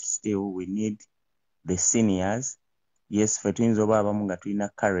 but still we need the seniors, yes ffe tuyinza oba abamu nga tulina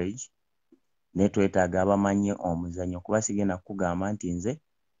courage naye twetaaga abamanyi omuzannyo kuba sigenda kugamba nti nze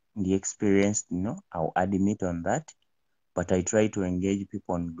ndi experienced I'll admit on that but I try to engage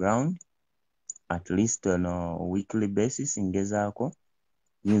people on ground at least on a weekly basis ngezaako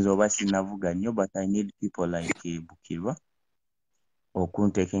yinza oba sinavuga nnyo but I need people like Bukirwa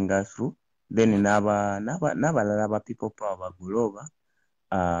okuntakinga through then n'abalala ba people power bagoloba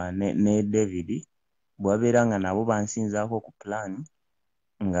ne David bwabeera nga nabo bansinzaako ku plan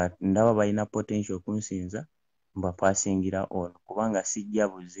nga ndaba balina potential kunsinza mbapasingira ono kubanga sijja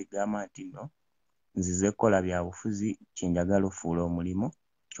buzigama nti no nzize kukola bya bufuzi kyenjagala ofuula omulimu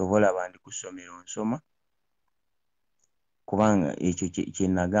kyova olaba ndi ku ssomero nsoma kubanga ekyo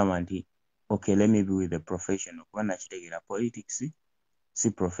kyenagamba nti okay let me be with the professional kuba nakitegeera politics si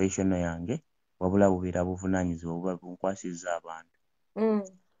professional yange wabula bubeera buvunaanyizibwa obuba bunkwasizza abantu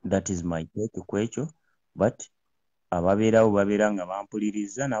that is my take ku ekyo but ababeerawo babeera nga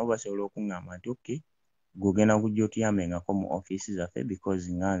bampuliriza nabo basobola okuŋŋamba nti okay gogenda kujja otuyambengako mu ofiisi zaffe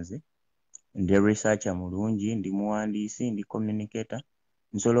because nganze ndi researcher mulungi ndi muwandiisi ndi communicator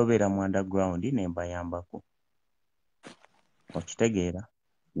nsobola obeera mu underground ne mbayambako okitegeera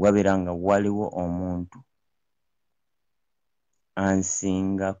wabeera nga waliwo omuntu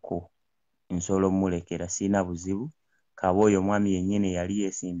ansingako nsobola omulekera sirina buzibu kaba oyo omwami yennyini yali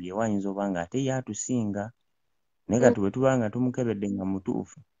yeesimbye wayinza oba nga ate yaatusinga naye kati bwe tuba nga tumukebedde nga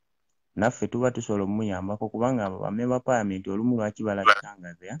mutuufu naffe tuba tusobola omuyambako kubanga bamemba parliament olumu lwaki balabika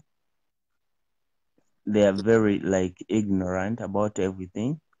nga they are very like ignorant about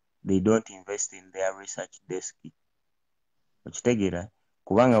everything they don't invest in their research desk okitegeera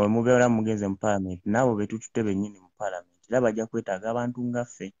kubanga bwe mubeera mugenze mu parliament naabo betutute bennyini mu parliament era bajja kwetaaga abantu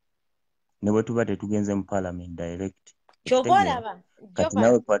ngaffe ne bwe tuba tetugenze mu parliament direct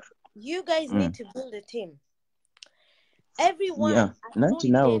you guys need to build a team everyone nanti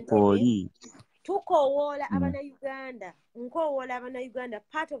naawe kwoli tukowoola abannayuganda nkowoola abannayuganda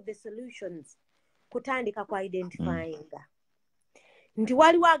part of the solutions kutandika ku identifying nti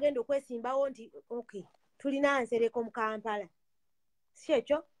waliwo agenda okwesimbawo nti okay tulina nsereko mu Kampala si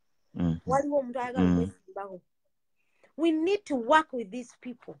ekyo waliwo omuntu ayagala okwesimbawo we need to work with these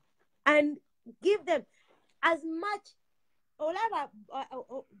people and give them as much olaba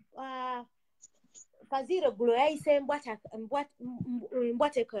Kaziro gulo yayise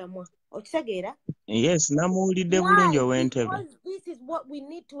mbwatekamwa okitegeera yes namuwulidde bulungi ow'entebe this is what we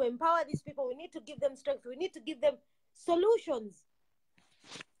need to empower these people we need to give them strength we need to give them solutions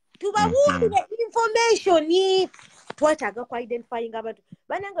tubabuulire information twetaaga ku identifying abantu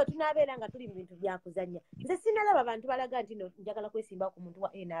bananga tunaabeera nga tuli mu bintu byakuzannya nze sinalaba abantu balaga nti njagala kwesimba ku muntu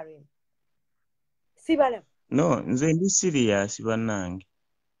wa NRM sibalaba no nze ndi serious bannange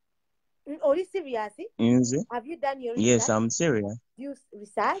Are you serious? Have you done your research? Yes, I'm serious. You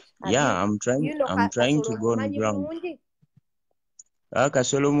research? I'm trying to go on ground.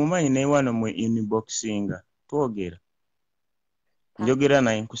 Kasolo mumanyi naye wano mu inboxinga twogera njogera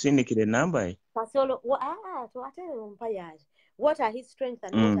naye nkusindikire namba ye Kasolo ate omupayaje what are his strengths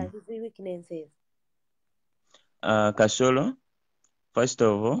and what are his weaknesses? Kasolo first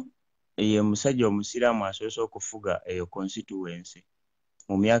of all ye musajja omusiraamu asoose okufuga eyo constituency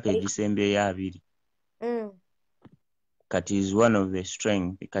mu myaka egisembyeyo 2 kati is one of the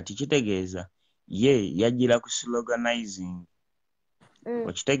strength kati kitegeeza ye yajjira ku sloganizing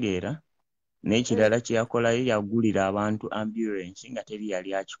okitegeera n'ekirala kyeyakolayo yagulira abantu ambulance nga teri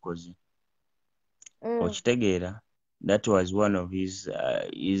yali akikoze okitegeera that was one of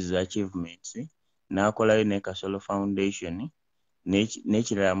his achievements n'akolayo ne Kasolo Foundation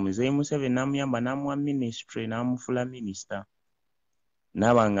n'ekirala Muzeeyi Museveni n'amuyamba n'amuwa ministry n'amufula minister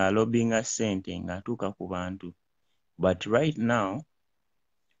n'aba nga alobinga ssente ng'atuuka ku bantu but right now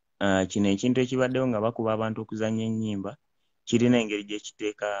kino ekintu ekibaddewo nga bakuba abantu okuzannya ennyimba kirina engeri gye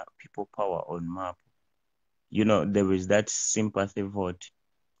kiteeka people power on map you know there is that sympathy vote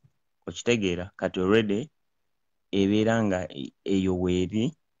okitegeera kati already ebeera nga eyo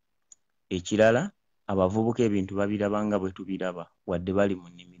weeri ekirala abavubuka ebintu babiraba nga bwe tubiraba wadde bali mu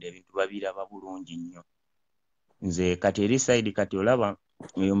nnimiro ebintu babiraba bulungi nnyo nze kati eri side kati olaba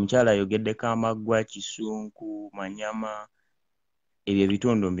oyo omukyala ayogeddeko amaggwa Kisunku Manyama ebyo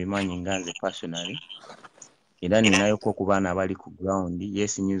ebitundu mbimanyi nga nze personally era ninayoko ku baana abali ku ground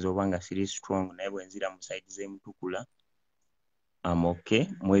yes nyinza oba nga siri strong naye bwe nzira mu side z'Emutukula amoke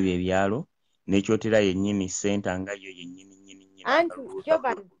mu ebyo ebyalo n'ekyotera yennyini senta nga yo yennyini anti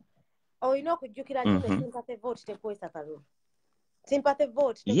Jovan olina okujjukira nti sympathy vote tekwesa kalulu sympathy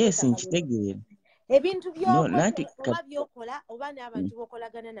vote yes nkitegeera ebintu byokola oba byokola oba n'abantu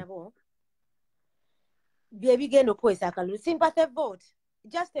bokolagana nabo bye bigenda okukozesa akalulu. Sympathy vote,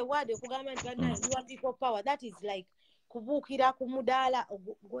 just a word okugamba nti bana you are people power, that is like kubuukira ku mudaala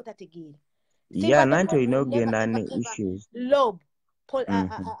ogwotategeera. Yeah, nanti olina okugenda ne issues. Lob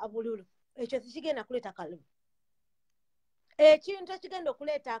abululu ekyo tekigenda kuleeta akalulu. Ekintu ekigenda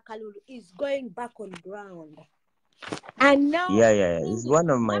okuleeta akalulu is going back on ground. And now it's one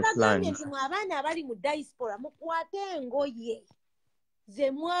of my plans. Mu abaana abali mu diaspora mukwate engoye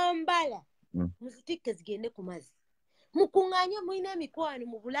ze mwambala muzitikke zigende ku mazzi. Mukuŋŋaanye mulina emikwano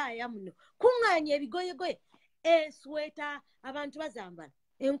mu Bulaaya muno. Kuŋŋaanye ebigoyegoye. Esweta abantu bazambala.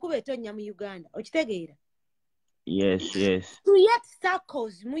 Enkuba etonnya mu Uganda. Okitegeera? Yes. Create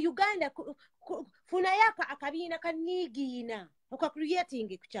circles mu Uganda. Funayo akabiina ka niigiina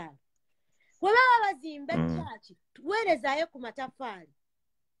okacreating ku kyalo. Bwe baba bazimba church, weerezaayo ku matafaali.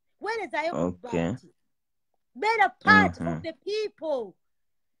 Weerezaayo ku bbaati. Better part of the people.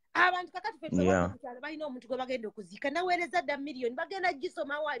 Abantu kakati fetwe balina omuntu gwe bagenda okuziika naweereza dda miliyoni bagenda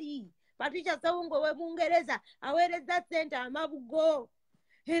gisoma wali. Patricia Sawungo we Bungereza aweereza ssente amabugo.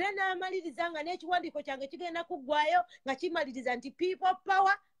 Era n'amaliriza nga n'ekiwandiiko kyange kigenda kuggwayo nga kimaliriza nti people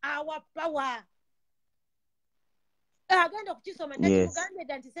power, our power. Agenda okukisoma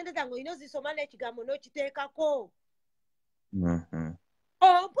nakimugambye nti ssente zange olina ozisoma n'ekigambo n'okiteekako.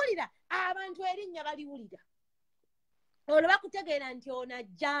 Ompulira abantu erinnya baliwulira. Olwo bakutegeera nti ono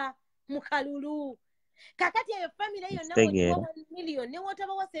ajja mu kalulu. Kakati eyo famire yonna waliwo 1 million ne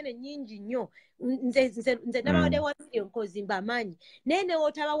wotabawo ssente nnyingi nnyo. Nze nabawadde 1 million kozimba amaanyi. Naye ne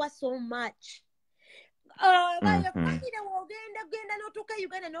wotabawa so much. Bayo famire wogenda n'otuuka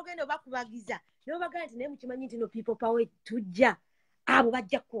Uganda n'ogenda obakubagiza. N'obagamba nti naye mukimanyi nti no people power tujja. Abo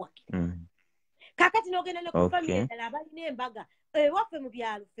bajja kuwagira. Kakati n'ogenda ne ku famire ddala abalina embaga. Waffe mu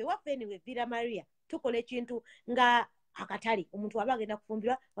byalo ffe waffe ene we Villa Maria tukola ekintu nga akatale omuntu waba agenda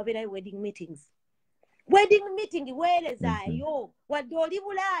kufumbirwa wabeerayo wedding meetings. Wedding meeting weerezaayo wadde oli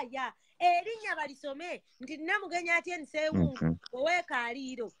Bulaaya erinnya balisome nti Namugenya Atieni Sseewungu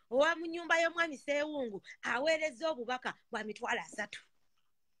oweekaaliiro owa mu nnyumba y'omwami Sseewungu aweereza obubaka bwa mitwalo 3.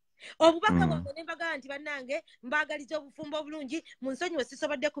 Obubaka bwange ne mbagamba nti bannange mbaagaliza obufumbo obulungi mu nsonyiwe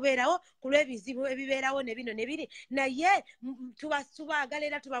sisobodde kubeerawo ku lw'ebizibu ebibeerawo ne bino ne biri naye tubaagala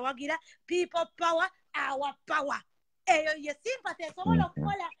era tubawagira people power, our power. Eyo ye sympathy esobola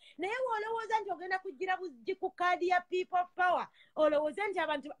okukola naye olowooza nti ogenda kugira buzzi ku kaadi ya people power olowooza nti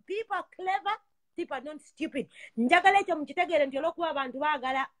abantu people are clever, people are not stupid. Njagala ekyo mukitegeere nti olw'okuba abantu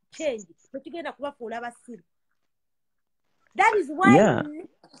baagala change tekigenda kubafuula basiru. That is why we need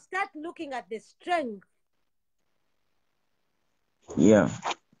to start looking at the strength.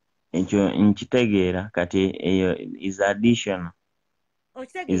 Ekyo nkitegeera kati eyo is additional.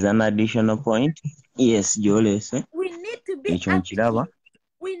 Is an additional point. Yes, Jolese. We need to be active.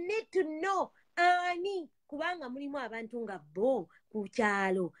 We need to know ani kubanga mulimu abantu nga bo ku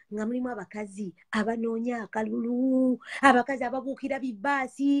kyalo nga mulimu abakazi abanoonya akalulu, abakazi ababuukira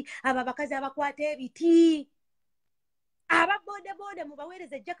bibaasi, abakazi abakwata ebiti, ababoodabooda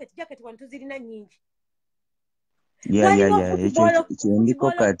mubaweereza jacket wantu zirina nnyingi. Ekyo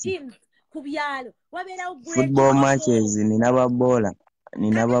ndiko kati ku byalo wabeerawo football matches nina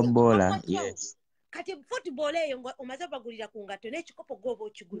babola yes. Kati football eyo omaze bagulira ku ngato n'ekikopo gwoba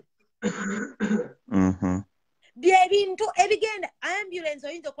okigula. Bye bintu ebigenda ambulance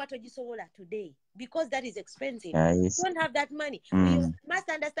oyinza okukwata ogisobola today because that is expensive. You don't have that money. You must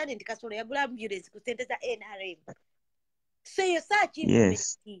understand nti kasolo yagula ambulance ku ssente za NRM. So you search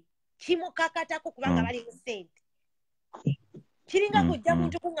kimukakatako kubanga bali mu ssente. Kiringa kujja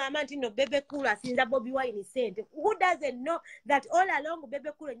muntu kuŋŋamba nti no Bebe Cool asinza Bobi Wine ssente. Who doesn't know that all along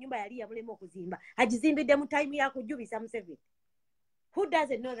Bebe Cool ennyumba yali yamulema okuzimba agizimbidde mu time ya kujubisa Museveni? Who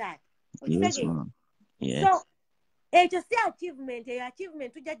doesn't know that? So ekyo si achievement, eyo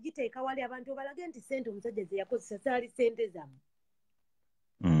achievement tujja giteeka wali abantu balage nti ssente omusajja ze yakozesa zaali ssente zamu.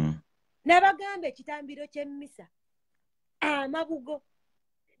 N'abagamba ekitambiro ky'emmisa amabugo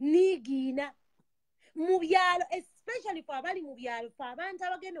niigiina mu byalo especially for abali mu byalo for abantu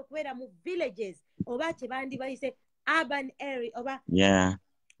abagenda okubeera mu villages oba kye bandi bayise urban area oba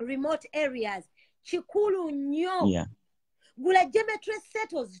remote areas kikulu nnyo. Gula geometry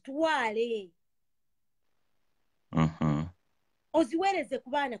settles twale oziweereze ku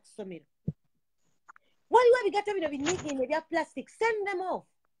baana ku ssomero. Waliwo ebigatto bino binniigiina ebya plastic, send them off.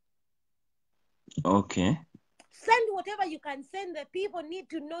 Send whatever you can send. The people need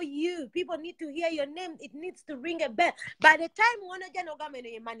to know you. People need to hear your name. It needs to ring a bell. By the time one of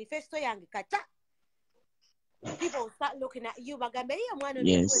your manifesto yang kata, people will start looking at you.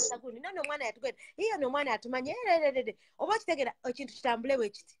 Yes. No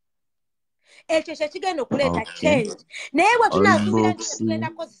ekyo kyekigenda okuleeta change naye bwe tunaasuubira nti tetugenda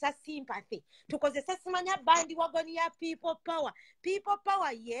kukozesa sympathy tukozesa simanya bandi wagoni ya people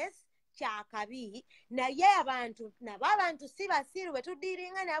power yes kyakabi naye abantu si basiru bwe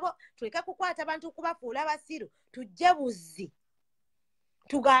tudiringa nabo tuleke kukwata abantu kubafuula basiru tujje buzzi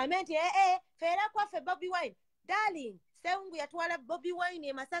tugambe nti feera kwaffe Bobi Wine darling Sseungu yatwala Bobi Wine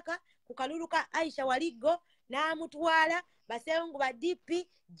e Masaka ku kalulu ka Aisha Waliggo n'amutwala Basseungu ba DP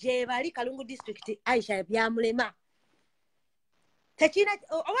gye bali Kalungu district Aisha byamulema tekina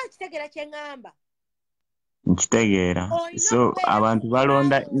oba kitegera kye ngamba nkitegeera so abantu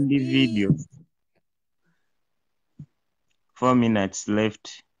balonda individual 4 minutes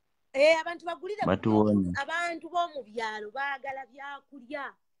left abantu bagulira abantu b'omu byalo baagala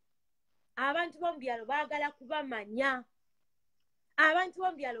byakulya abantu b'omu byalo baagala kubamanya abantu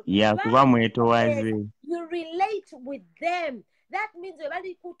b'omu byalo kuba mwetowaze you relate with them that means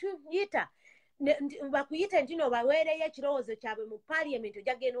bali kutuyita bakuyita nti no baweereyo ekirowoozo kyabwe mu parliament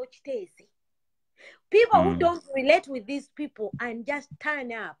ojagenda okiteese people who don't relate with these people and just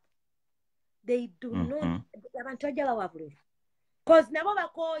turn up they do not abantu bajja bawabulira cause nabo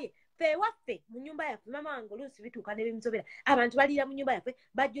bakooye fe waffe mu nyumba yaffe mama wange oluusi bituuka ne bimuzobera abantu balira mu nyumba yaffe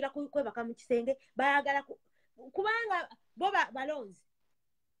bajjula kwebaka mu kisenge bayagala kubanga bo balonzi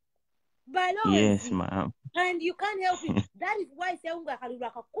yes ma'am and you can't help it that is why Sseungu akalulu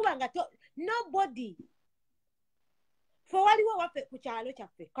akakuba nga nobody for waliwo waffe ku kyalo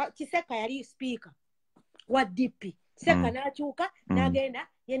kyaffe Kiseka yali speaker wa DP Kiseka n'akyuka n'agenda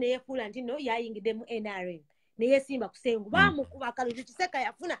ye ne yeefuula nti no yayingidde mu NRM ne yeesimba ku Sseungu baamukuba akalulu Kiseka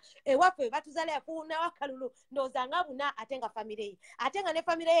yafuna ewaffe batuzala yafunawo akalulu ndowooza nga buna ate nga famire ye ate nga ne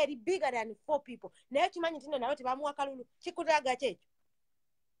famire ye eri bigger than 4 people naye kimanyi nti no nabo tebamuwa akalulu kikutaaga kyekyo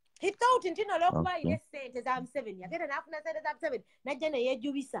he thought nti no lwokuba ayina ssente za Museveni yagenda n'afuna ssente za Museveni najja ne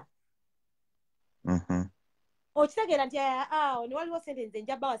yeejubisa okitegeera nti ne waliwo ssente nze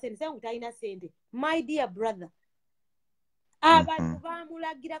njabbawa ssente Sseungu talina ssente my dear brother abantu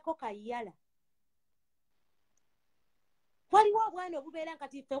baamulagirako kayala waliwo obwana obubeera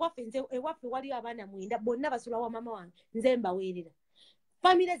nkati ffe ewaffe waliwo abaana 9 bonna basula wa mama wange nze mbaweerera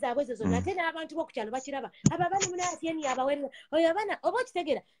famire zaabwe ezo zonna ate n'abantu b'okukyalo bakiraba abo abaana munaatieni abaweerera oyo abaana oba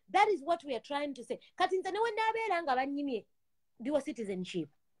okitegeera that is what we are trying to say kati nze newe naabeera nga banyimye dual citizenship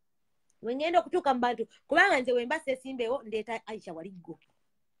wengenda okutuuka mu bantu kubanga nze wemba seesimbeewo ndeeta Aisha Waliggo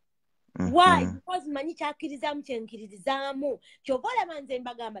why because manyi kyakirizaamu kyenkiririzaamu kyova olaba nze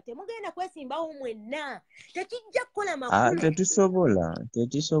mbagamba temugenda kwesimbawo mwenna tekijja kukola makulu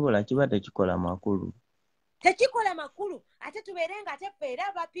tekisobola kiba tekikola makulu tekikola makulu ate tubeere nga ate ffe era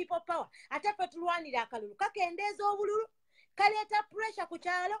aba people power ate ffe tulwanira akalulu kakendeeza obululu kaleeta pressure ku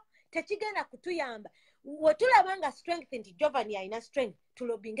kyalo tekigenda kutuyamba wetulaba nga strength nti Jovan alina strength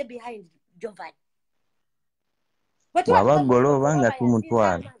tulobinge behind Jovan waba golooba nga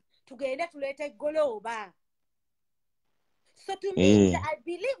tumutwala tugende tuleete golooba so to me I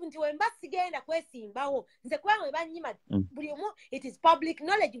believe nti wemba sigenda kwesimbawo nze kubanga webanyima buli omu it is public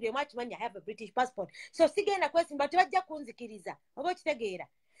knowledge buli omu akimanyi I have a British passport so sigenda kwesimba tebajja kunzikiriza oba okitegeera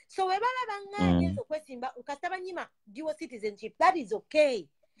so webaba baŋŋaanye nze okwesimba kasita banyima dual citizenship that is okay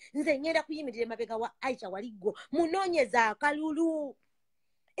nze ngenda kuyimirira emabega wa Aisha Waliggo munoonyeza akalulu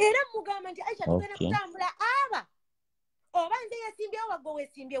era mugamba nti Aisha tugenda kutambula aba oba nze yesimbyewo waggo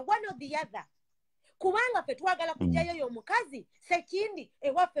weesimbye one or the other kubanga ffe twagala kujjayo oyo omukazi sekindi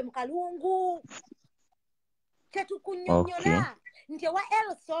ewaffe mu Kalungu kyetukunnyonnyola nti owa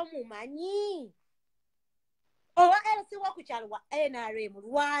Elsa omumanyi owa Elsa wa ku kyalo wa NRM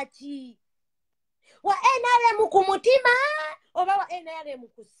lwaki wa NRM ku mutima oba wa NRM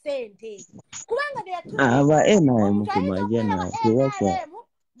ku ssente kubanga aba NRM ku majana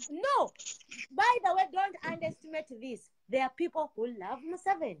no by the way don't underestimate this there are people who love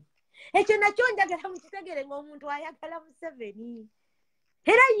Museveni ekyo nakyo njagala mukitegere ng'omuntu ayagala Museveni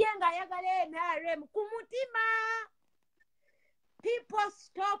era ye nga ayagala NRM ku mutima people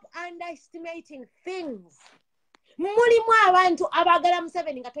stop underestimating things mulimu abantu abagala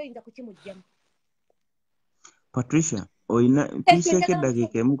Museveni nga toyinza kukimugjamu Patricia oyina tuyiseeko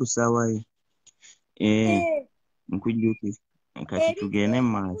eddakiika emu ku ssaawa ye nkujjukiza kati tugende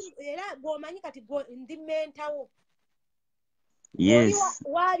maaso era gwomanyi kati ndi mentawo yes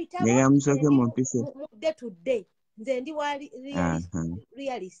nega musooke mu mpise day to day nze ndi wali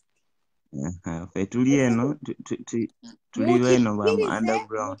realist ffe tuli eno tuli eno ba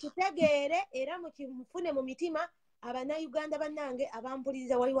underground mukitegeere era mukifune mu mitima abannayuganda bannange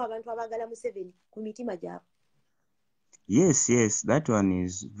abampuliriza waliwo abantu abagala Museveni ku mitima gyabwe yes that one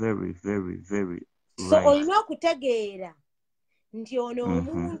is very very very so olina okutegeera nti ono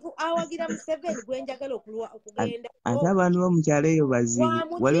omuntu awagira Museveni gwe njagala okugenda ate abantu b'omukyalo eyo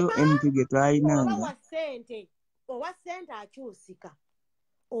bazibu waliwo MP ge twalinanga owa ssente akyusika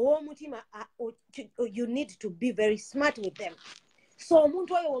ow'omutima you need to be very smart with them. So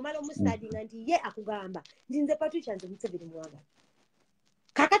omuntu oyo womala omustudyinga nti ye akugamba nti nze Patricia nze Museveni mwagala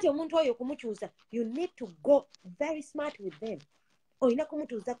kakati omuntu oyo kumukyusa you need to go very smart with them. Oyina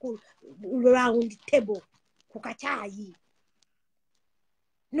kumutuuza ku round table ku kacaayi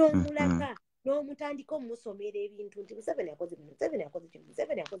n'omulaga n'omutandika omusomera ebintu nti Museveni yakoze kino, Museveni yakoze kino,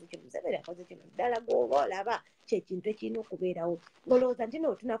 Museveni yakoze kino, Museveni yakoze kino, ddala gw'oba olaba kyekintu ekirina okubeerawo ng'olowooza nti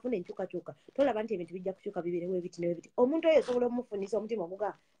no tunafuna enkyukakyuka tolaba nti ebintu bijja kukyuka bibeerewo ebiti n'ebiti. Omuntu oyo osobola omufuniisa omutima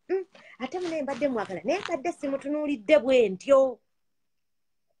ogugamba ate mune mbadde mwagala naye mbadde simutunuulidde bwe ntyo.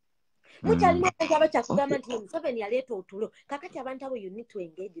 Mukyalina abantu abakyakugamba nti Museveni yaleeta otulo kakati abantu abo you need to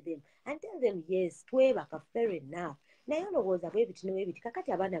engage them and tell them yes twebaka fair enough naye olowooza bwebiti n'ebiti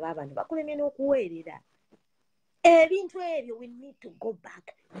kakati abaana b'abantu bakulemye n'okuweerera ebintu ebyo. We need to go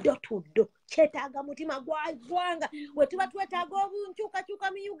back do to do. Kyetaaga mutima gwa ggwanga bwe tuba twetaaga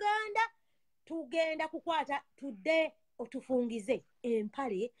obunkyukakyuka mu Uganda tugenda kukwata tudde otufungize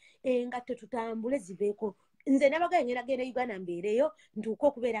empale engatto tutambule zibeeko. Nze nabaga ngenda Uganda mbeereyo ntuuka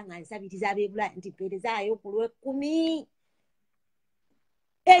okubeera nga nsabiriza ab'ebulaya nti mpeerezaayo ku Lwekumi.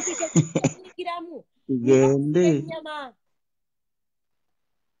 Ekyo kyekinyigiramu tugende ennyama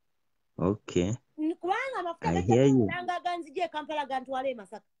okay kubanga amafuta gajja ganzija e Kampala gantwala e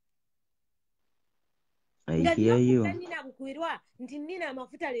Masaka. Nga nina bukwirwa nti nina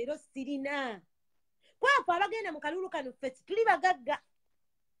amafuta leero sirina. Kwafa abagenda mu kalulu kano fesi tuli bagagga.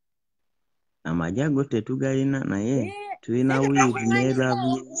 Amagye ago tetugalina naye tulina wiigi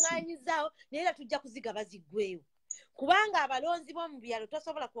n'erwabu kuŋŋaanyizaawo naye tujja kuzigaba ziggweyo kubanga abalonzi b'omu byalo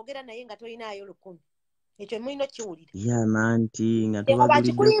tosobola kwogera naye nga tolinaayo 100. Ekyo mulina okiwulira. ya nanti nga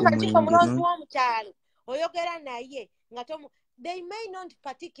tubagulidde ku mwenge omulonzi w'omukyalo oyogera naye nga they may not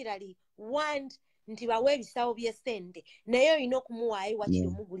particularly want nti bawe ebisawo by'essente naye olina okumuwaayo wakiri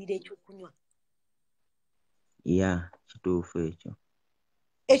omugulira ekyokunywa. ya kituufu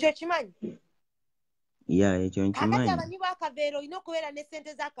ekyo kimanyi. ya ekyo nkimanyi. Kakati abanyi b'akaveera olina okubeera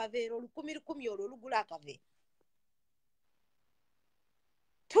n'essente z'akaveera 1,000 olwo olugula akaveera.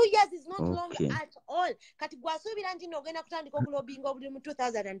 2 years is not long at all. Kati gwasuubira nti n'ogenda kutandika okulobinga obuli mu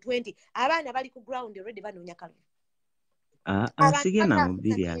 2020 abaana bali ku ground already banoonya kaveera. Sigenda mu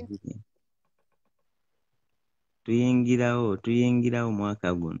 2 tuyingirawo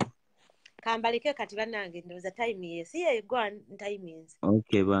mwaka guno. Kambalike kati bannange ndowooza time yes yegwa time yes.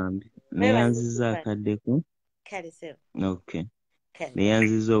 Okay bambi neyanziza akaddeku. Kale sir. Okay.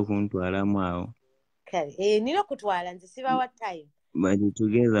 Neyanziza okuntwalamu awo. Kale nina okutwala nze sibawa time. But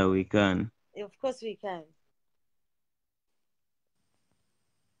together we can. Of course we can.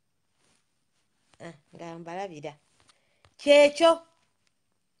 Ngambalabira kyekyo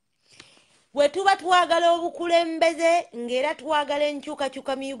bwe tuba twagala obukulembeze ng'era twagala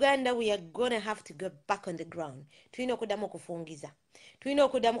enkyukakyuka mu Uganda we are gonna have to go back on the ground. Tulina okuddamu okufungiza. Tulina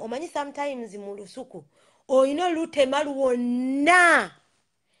okuddamu omanyi sometimes mu lusuku olina olutema lwonna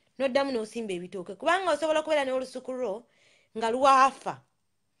n'oddamu n'osimba ebitooke kubanga osobola okubeera n'olusuku lwo nga lwafa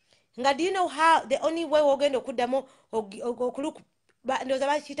nga do you know how the only way wogenda okuddamu ndowooza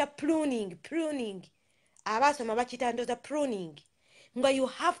bakiyita pruning abaasoma bakiyita ndowooza pruning nga you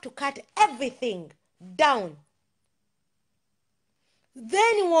have to cut everything down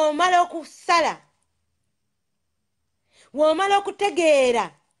then womala okusala womala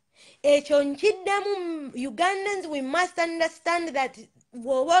okutegeera ekyo nkiddamu Ugandans we must understand that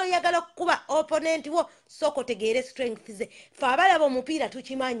bw'oba oyagala okukuba opponent wo sooka otegeere strength ze fe abalaba omupiira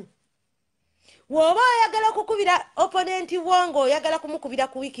tukimanyi bw'oba oyagala okukubira opponent wo ng'oyagala kumukubira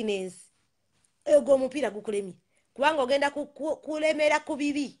ku weakness egwo omupiira gukulemye kubanga ogenda kulemera ku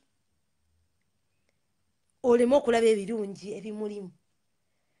bibi oleme okulaba ebirungi ebimulimu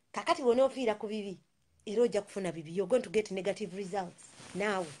kakati bw'onoofiira ku bibi era ojja kufuna bibi you're going to get negative results.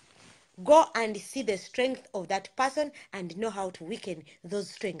 Now go and see the strength of that person and know how to weaken those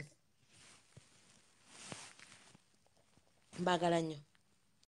strengths. Mbagala nnyo.